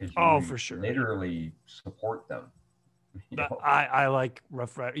here because you for sure. literally support them. You know? I like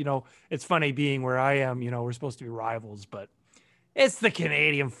Rough Rider. You know, it's funny being where I am, you know, we're supposed to be rivals, but it's the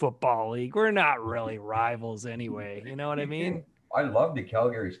Canadian Football League. We're not really rivals anyway. You know what I mean? I love the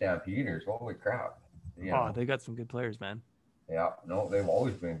Calgary Stampeders. Holy crap. You know? They got some good players, man. Yeah, no, they've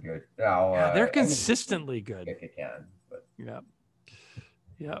always been good. Now, Yeah, they're consistently good. If you can, but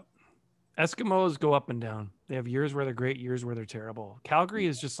yeah. Eskimos go up and down. They have years where they're great, years where they're terrible. Calgary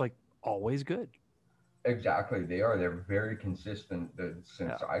is just like always good. Exactly, they are. They're very consistent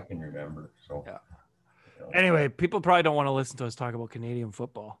since I can remember. So, you know. Anyway, people probably don't want to listen to us talk about Canadian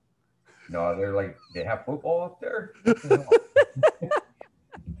football. No, they're like they have football up there.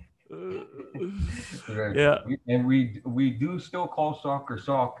 Yeah, and we do still call soccer.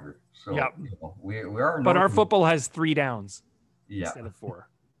 So you know, we are. But our football has 3 downs instead of 4,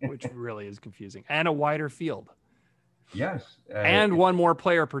 which really is confusing, and a wider field. Yes, and one more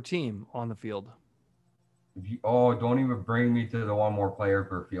player per team on the field. Don't even bring me to the one more player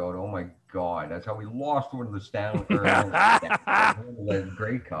per field. Oh my God, that's how we lost one of the Stanley the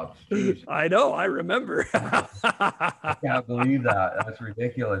Grey Cups. Jeez. I know, I remember. I can't believe that. That's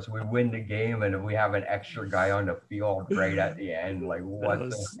ridiculous. We win the game and we have an extra guy on the field right at the end. Like what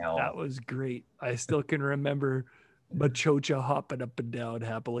the hell? That was great. I still can remember Machocha hopping up and down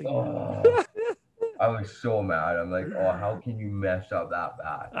happily. Oh, I was so mad. I'm like, how can you mess up that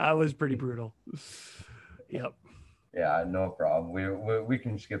bad? That was pretty brutal. Yep. Yeah, no problem. We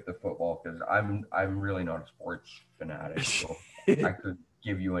can skip the football because I'm really not a sports fanatic. So I could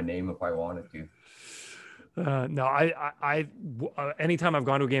give you a name if I wanted to. No, I anytime I've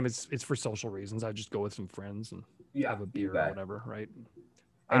gone to a game, it's for social reasons. I just go with some friends and have a beer or whatever, right?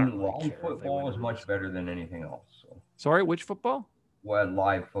 And live football is much better than anything else. So. Sorry, which football? Well,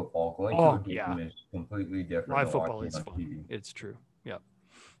 live football. Going to a game is completely different. Live football is fun. TV. It's true. Yeah.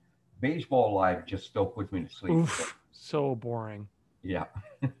 Baseball live just still puts me to sleep. Oof, so boring. Yeah.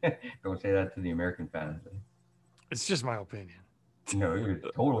 Don't say that to the American fans. It's just my opinion. No, it's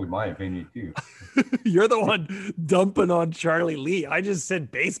totally my opinion too. You're the one dumping on Charlie Lee. I just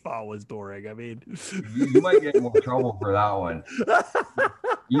said baseball was boring. I mean, you might get in more trouble for that one.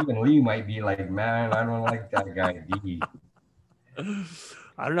 Even Lee might be like, man, I don't like that guy D.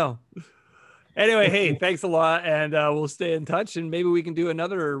 I don't know. Anyway, hey, thanks a lot. And we'll stay in touch and maybe we can do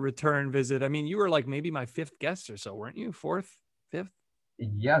another return visit. I mean, you were like maybe my 5th guest or so, weren't you? 4th, 5th?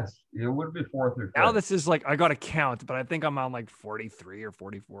 Yes, it would be 4th or 5th. Now this is like, I got to count, but I think I'm on like 43 or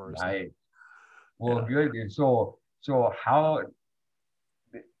 44 or something. Nice. Well, good. So how,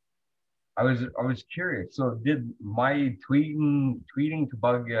 I was curious. So did my tweeting to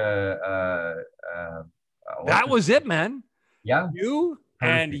bug, that was it, man. Yeah. You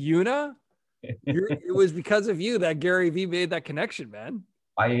and Una. It was because of you that Gary Vee made that connection, man.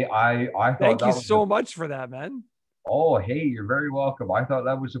 I thought thank you so much for that, man. Oh, hey, you're very welcome. I thought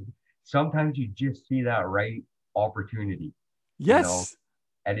that was sometimes you just see that right opportunity. Yes.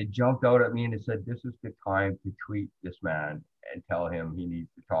 and it jumped out at me and it said, "This is the time to tweet this man and tell him he needs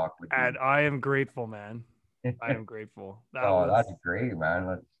to talk with And you." I am grateful, man. I am grateful. Oh, that's great,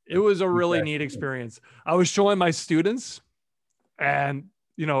 man. It was a keep really that neat going. experience. I was showing my students, and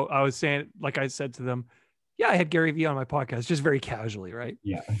I was saying, like I said to them, yeah, I had Gary Vee on my podcast, just very casually, right?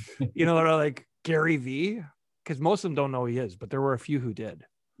 Yeah. They're like, Gary Vee, because most of them don't know who he is, but there were a few who did.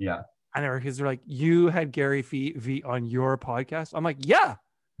 Yeah. And they're like, you had Gary Vee on your podcast? I'm like, yeah.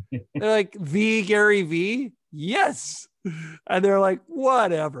 They're like, the Gary Vee? Yes. And they're like,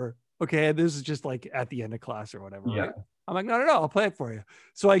 whatever. Okay, this is just like at the end of class or whatever, Yeah. right? I'm like, no, I'll play it for you.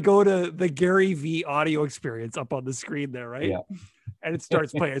 So I go to the Gary Vee audio experience up on the screen there, right? Yeah. And it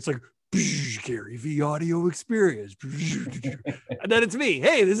starts playing. It's like, Gary Vee audio experience. And then it's me.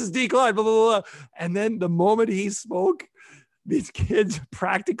 Hey, this is Decline, blah, blah, blah. And then the moment he spoke, these kids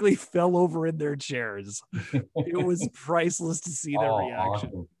practically fell over in their chairs. It was priceless to see their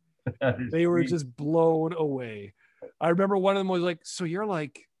reaction. Awesome. They were just blown away. I remember one of them was like, so you're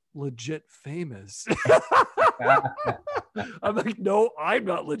like legit famous. I'm like, no, I'm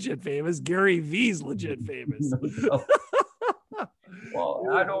not legit famous. Gary Vee's legit famous. Well,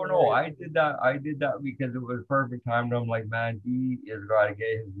 I don't know. I did that because it was perfect time. I'm like, man, he is got to get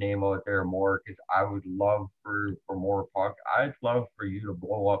his name out there more, because I would love for more podcasts. I'd love for you to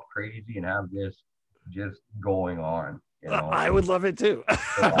blow up crazy and have this just going on. I would love it too.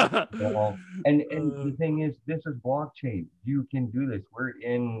 And the thing is, this is blockchain. You can do this. We're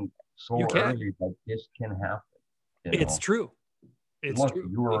in so early that this can happen. It's true. It's Look,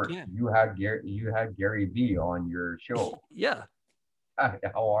 true. you had Gary Vee on your show. Yeah.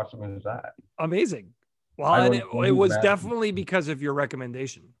 How awesome is that? Amazing. Well, and it was definitely because of your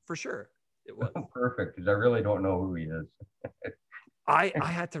recommendation, for sure. It was perfect, because I really don't know who he is. I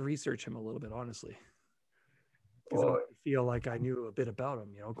had to research him a little bit, honestly, because I feel like I knew a bit about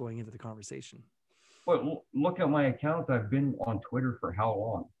him, going into the conversation. But look at my account. I've been on Twitter for how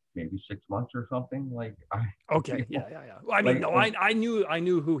long? Maybe 6 months or something. Okay. Yeah. Well, I mean, I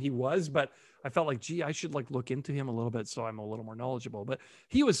knew who he was, but I felt like, gee, I should look into him a little bit so I'm a little more knowledgeable. But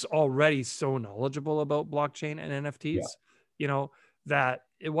he was already so knowledgeable about blockchain and NFTs, that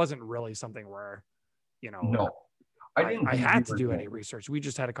it wasn't really something where, no, I had to do any research. We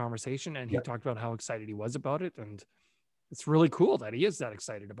just had a conversation, and he talked about how excited he was about it, and it's really cool that he is that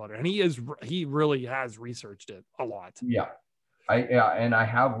excited about it, and he really has researched it a lot. Yeah. And I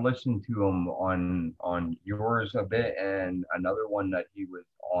have listened to him on yours a bit, and another one that he was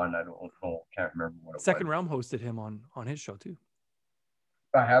on. I don't know, can't remember what it was. Second Realm hosted him on his show too.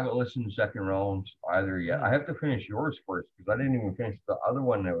 I haven't listened to Second Realm either yet. I have to finish yours first, because I didn't even finish the other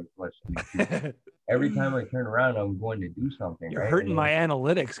one I was listening to. Every time I turn around, I'm going to do something. You're hurting my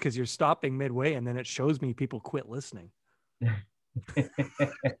analytics, because you're stopping midway, and then it shows me people quit listening.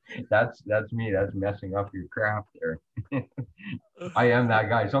 That's me. That's messing up your craft there. I am that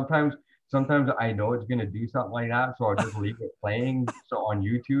guy. Sometimes I know it's gonna do something like that, so I'll just leave it playing. So on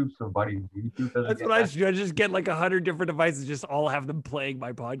YouTube, so buddy's YouTube doesn't. That's what I should. I just get 100 different devices, just all have them playing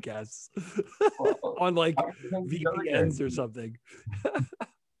my podcasts on VPNs or something.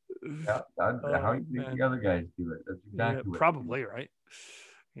 Yeah, how do you think the other guys do it? That's exactly probably right.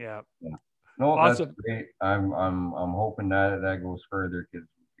 Yeah. No, awesome. That's great. I'm hoping that goes further, because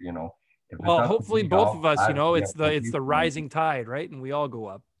well, hopefully both of us, it's the rising tide, right? And we all go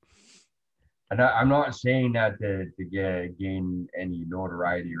up. And I'm not saying that to gain any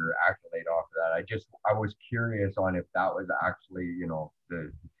notoriety or accolade off of that. I was curious on if that was actually,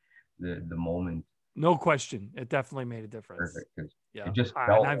 the moment. No question. It definitely made a difference. Perfect. Yeah. It just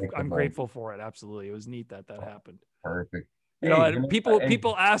I'm grateful for it. Absolutely. It was neat that happened. Perfect.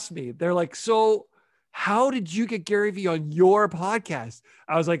 People ask me, they're like, so how did you get Gary Vee on your podcast?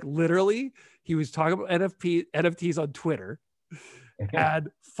 I was like, literally, he was talking about NFTs on Twitter,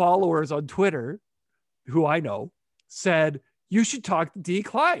 and followers on Twitter, who I know, said, you should talk to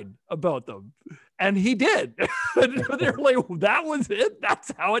Decline about them. And he did. They're like, that was it?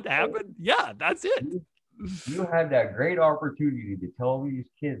 That's how it happened? Yeah, that's it. You had that great opportunity to tell these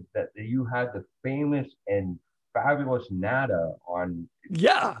kids that you had the famous and fabulous Nada on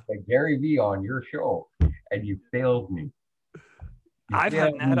Gary Vee on your show, and you failed me. I've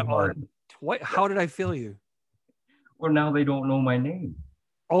had Nada on twice. How did I fail you? Well, now they don't know my name.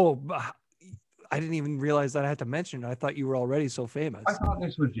 Oh, I didn't even realize that I had to mention it. I thought you were already so famous. I thought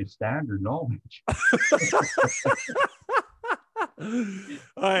this was just standard knowledge.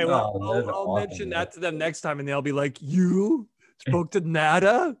 All right, well, I'll mention that to them next time, and they'll be like, you spoke to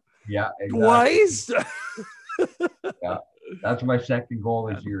Nada? Yeah, exactly. Twice? Yeah, that's my second goal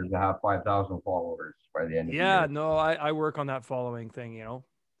this year, is to have 5,000 followers by the end of the year. No, I work on that following thing,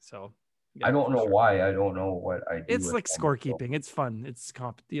 So I yeah, don't for know sure. why. I don't know what I do It's with like them. So scorekeeping. It's fun. It's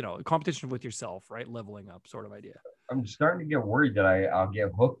competition with yourself, right? Leveling up sort of idea. I'm starting to get worried that I'll get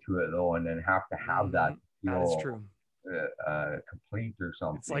hooked to it though, and then have to have that Mhm. to That is feel true. complete or It's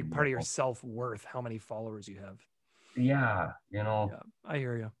like something. part of your self-worth, how many followers you have. Yeah, Yeah, I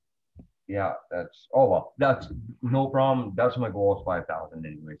hear you. yeah. That's oh well. That's no problem. That's my goal is 5,000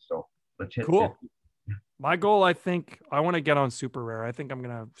 anyway. So let's hit Cool. 50. My goal, I think I want to get on super rare. I think I'm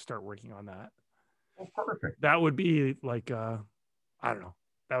gonna start working on that. Oh, perfect. That would be like I don't know.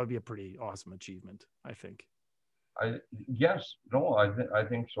 That would be a pretty awesome achievement, I think. I yes, no, I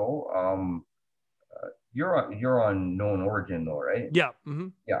think so. You're on known origin though, right? Yeah. Hmm.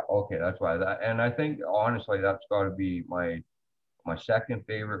 Yeah, okay, that's why that. And I think honestly, that's got to be my second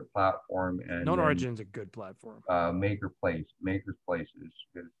favorite platform, and Known then Origin's a good platform. Maker's Place is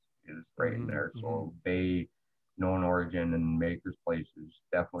right in Hmm. there. Hmm. So Bay, known origin, and Maker's Place is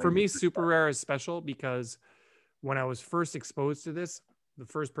definitely For the me, three. super rare is special because when I was first exposed to this, the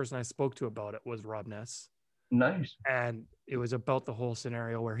first person I spoke to about it was Rob Ness. Nice. And it was about the whole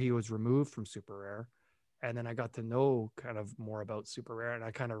scenario where he was removed from super rare. And then I got to know kind of more about super rare. And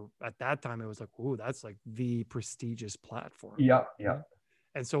I kind of, at that time, it was like, ooh, that's like the prestigious platform. Yeah, yeah.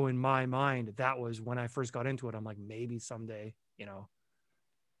 And so in my mind, that was when I first got into it. I'm like, maybe someday,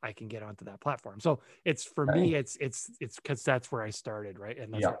 I can get onto that platform. So it's for Nice. me, it's because that's where I started, right?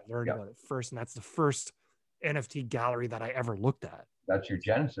 And that's Yeah, where I learned yeah. about it first. And that's the first NFT gallery that I ever looked at. That's your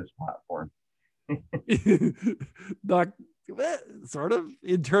Genesis platform. Not sort of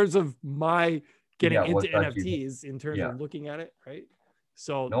in terms of my getting Yeah, into what got you? NFTs, in terms Yeah. of looking at it, right?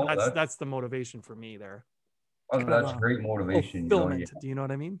 So No, that's the motivation for me there. oh, Kind of that's a great motivation. Yeah. fulfillment. Do you know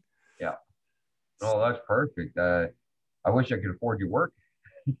what I mean? Yeah. No, that's perfect. I wish I could afford your work,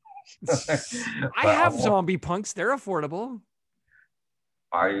 but I have zombie punks. They're affordable.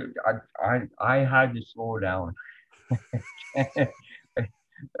 I had to slow down.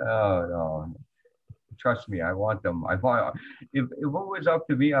 Oh no, trust me, I want them. I want if it was up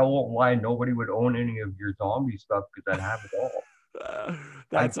to me, I won't lie. Nobody would own any of your zombie stuff because I'd have it all. I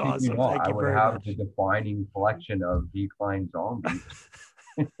That's kid you awesome. not. Thank I you would very have the much. defining collection of declined zombies.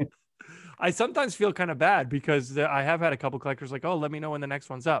 I sometimes feel kind of bad because I have had a couple collectors like, oh, let me know when the next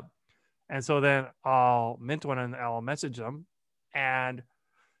one's up. And so then I'll mint one and I'll message them. And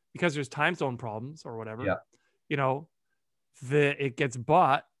because there's time zone problems or whatever, Yeah, you know, it gets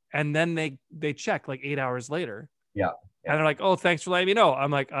bought and then they check like 8 hours later yeah, and yeah. they're like, oh, thanks for letting me know. I'm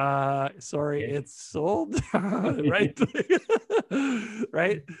like, sorry, Okay. it's sold. Right.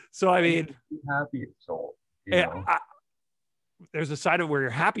 Right. So I And mean, be happy it's sold. eh, I, there's a side of where you're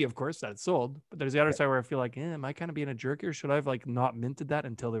happy, of course, that it's sold, but there's the other Yeah. side where I feel like, am I kind of being a jerk here? Should I have like not minted that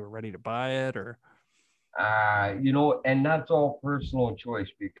until they were ready to buy it? Or And that's all personal choice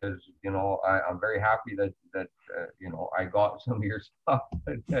because I'm very happy that I got some of your stuff,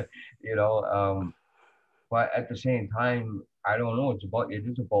 you know. But at the same time, I don't know. It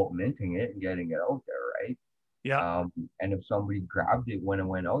is about minting it and getting it out there, right? yeah, And if somebody grabbed it when it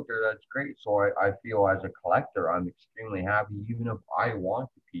went out there, that's great. So I feel as a collector, I'm extremely happy, even if I want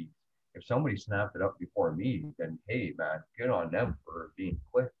the piece. If somebody snapped it up before me, then hey, man, good on them for being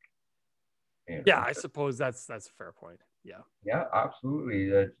quick. yeah, I suppose that's a fair point. Yeah. Yeah, absolutely.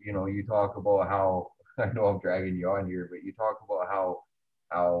 That you talk about how I know I'm dragging you on here, but you talk about how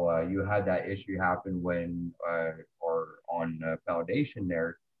you had that issue happen when or on Foundation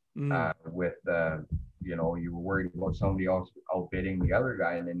there with you were worried about somebody else outbidding the other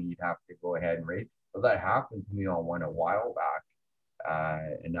guy, and then you'd have to go ahead and rate. Well, that happened to me on one a while back,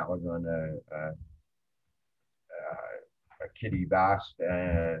 and that was on a Kitty Bass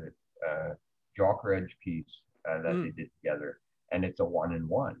Jock Edge piece that they did together, and it's a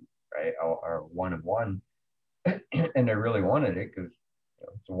 1-in-1, right? Or 1 of 1, and I really wanted it because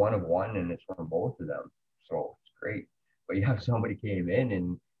it's a 1 of 1, and it's from both of them, so it's great. But yeah, somebody came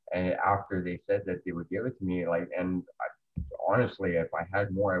in and after they said that they would give it to me, like, and honestly, if I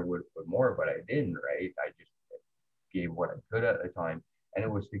had more, I would put more, but I didn't, right? I just gave what I could at the time, and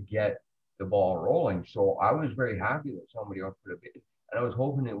it was to get the ball rolling. So I was very happy that somebody else put a bid, and I was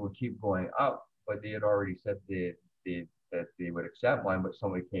hoping it would keep going up. But they had already said that they would accept mine, but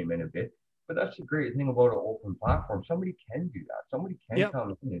somebody came in a bit. But that's the great thing about an open platform. Somebody can do that. Somebody can Yep.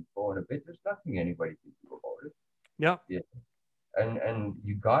 come in and throw in a bid. There's nothing anybody can do about it. Yep. Yeah. And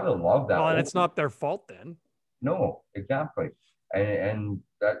you gotta love that Well, and it's open. not their fault then. No, exactly. And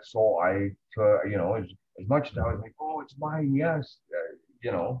that's so I took, as much as I was like, oh, it's mine, yes,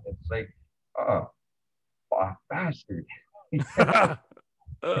 it's like, uh, bastard.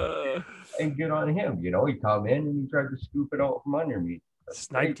 Uh, And good on him. He come in and he tried to scoop it out from under me.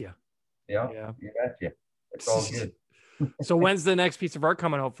 Sniped you. Yeah. You betcha. It's all good. So when's the next piece of art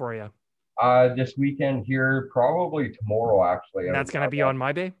coming out for you? This weekend here, probably tomorrow, actually. And that's going to be on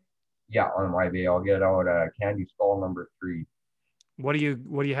MyBay? Yeah, on MyBay. I'll get out Candy Skull number 3. What do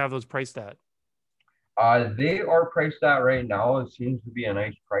you have those priced at? They are priced at right now. It seems to be a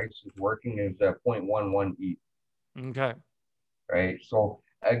nice price. It's working as a 0.11 each. Okay. Right. So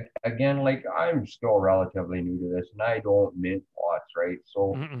again, like I'm still relatively new to this, and I don't mint lots, right?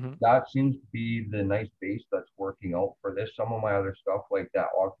 So that seems to be the nice base that's working out for this. Some of my other stuff, like that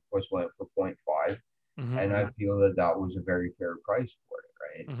octopus, went for 0.5, and I feel that was a very fair price for it,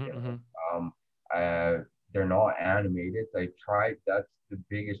 right? They're not animated. I tried. That's the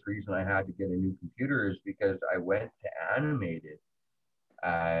biggest reason I had to get a new computer, is because I went to animated,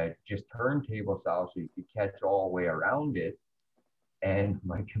 just turntable style, so you could catch all the way around it. And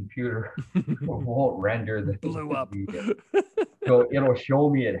my computer won't render the blew up. So it'll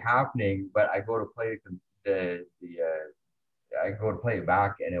show me it happening, but I go to play I go to play it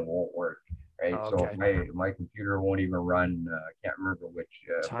back and it won't work. Right. Okay. So my computer won't even run. I can't remember which.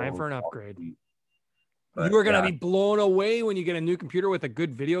 Time for an upgrade. But, you are gonna be blown away when you get a new computer with a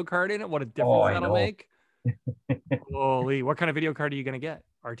good video card in it. What a difference that'll make. Holy, what kind of video card are you gonna get?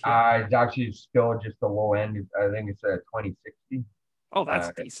 RTX? It's actually still just the low end. I think it's a 2060. Oh,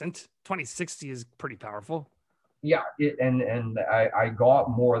 that's decent. 2060 is pretty powerful. Yeah, and I got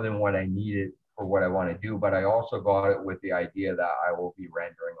more than what I needed for what I want to do, but I also got it with the idea that I will be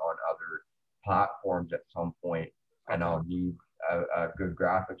rendering on other platforms at some point, and I'll need a good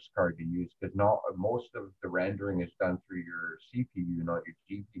graphics card to use, because most of the rendering is done through your CPU, not your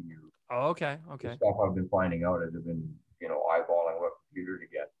GPU. Oh, okay. The stuff I've been finding out as I've been, eyeballing what computer to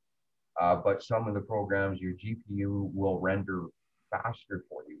get. But some of the programs, your GPU will render faster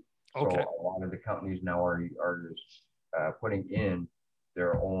for you. So a lot of the companies now are putting in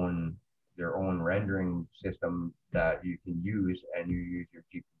their own rendering system that you can use, and you use your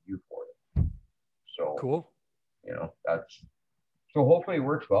GPU for it. So cool. So hopefully it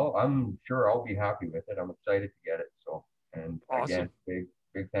works well. I'm sure I'll be happy with it. I'm excited to get it. So, and again, big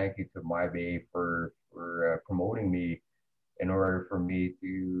thank you to MyBay for promoting me in order for me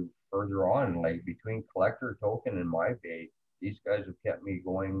to further on, like between Collector Token and MyBay. These guys have kept me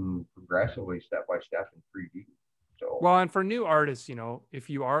going progressively, step by step, in 3D. So well, and for new artists, if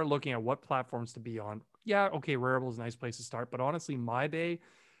you are looking at what platforms to be on, Rarible is a nice place to start. But honestly, MyBay,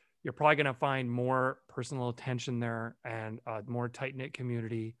 you're probably going to find more personal attention there, and more tight-knit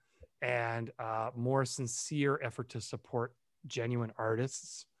community, and more sincere effort to support genuine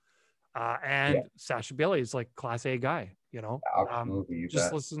artists. Sasha Bailey is like class A guy, Absolutely.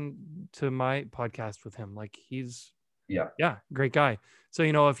 Just listen to my podcast with him. Like he's great guy. So,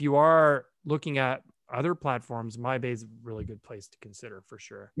 if you are looking at other platforms, MyBay is a really good place to consider for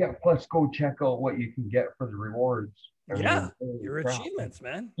sure. Yeah. Plus go check out what you can get for the rewards. Your achievements,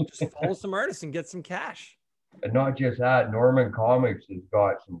 man. Just follow some artists and get some cash. And not just that, Norman Comics has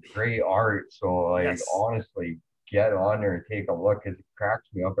got some great art. So honestly, get on there and take a look, because it cracks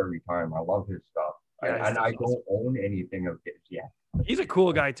me up every time. I love his stuff. I don't own anything of his yet. He's a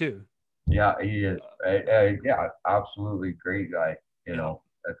cool guy too. Yeah, he is. Absolutely great guy.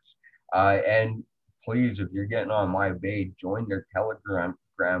 That's and please, if you're getting on MyBay, join their Telegram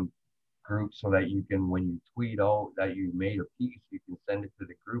group, so that you can, when you tweet out that you made a piece, you can send it to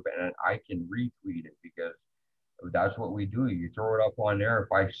the group and I can retweet it, because that's what we do. You throw it up on there.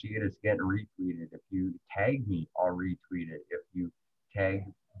 If I see it, it's getting retweeted. If you tag me, I'll retweet it. If you tag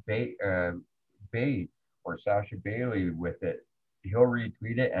Bay or Sasha Bailey with it, he'll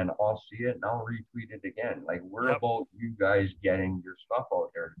retweet it, and I'll see it and I'll retweet it again. Like we're about you guys getting your stuff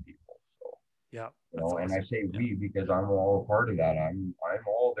out there to people. So and I say we, because I'm all a part of that. I'm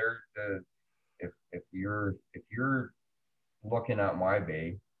all there to, if you're looking at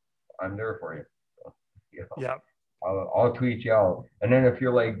MyBay, I'm there for you. So, I'll tweet you out. And then if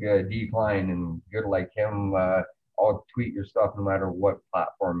you're like Decline and good like him, I'll tweet your stuff no matter what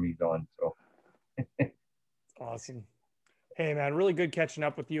platform he's on. So awesome. Hey man, really good catching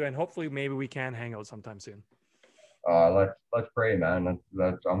up with you, and hopefully maybe we can hang out sometime soon. Let's pray, man.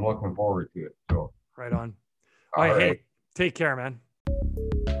 That's I'm looking forward to it. So right on. All right. Hey, take care, man.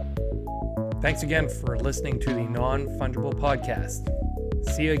 Thanks again for listening to the Non-Fungible Podcast.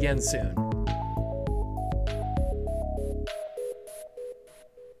 See you again soon.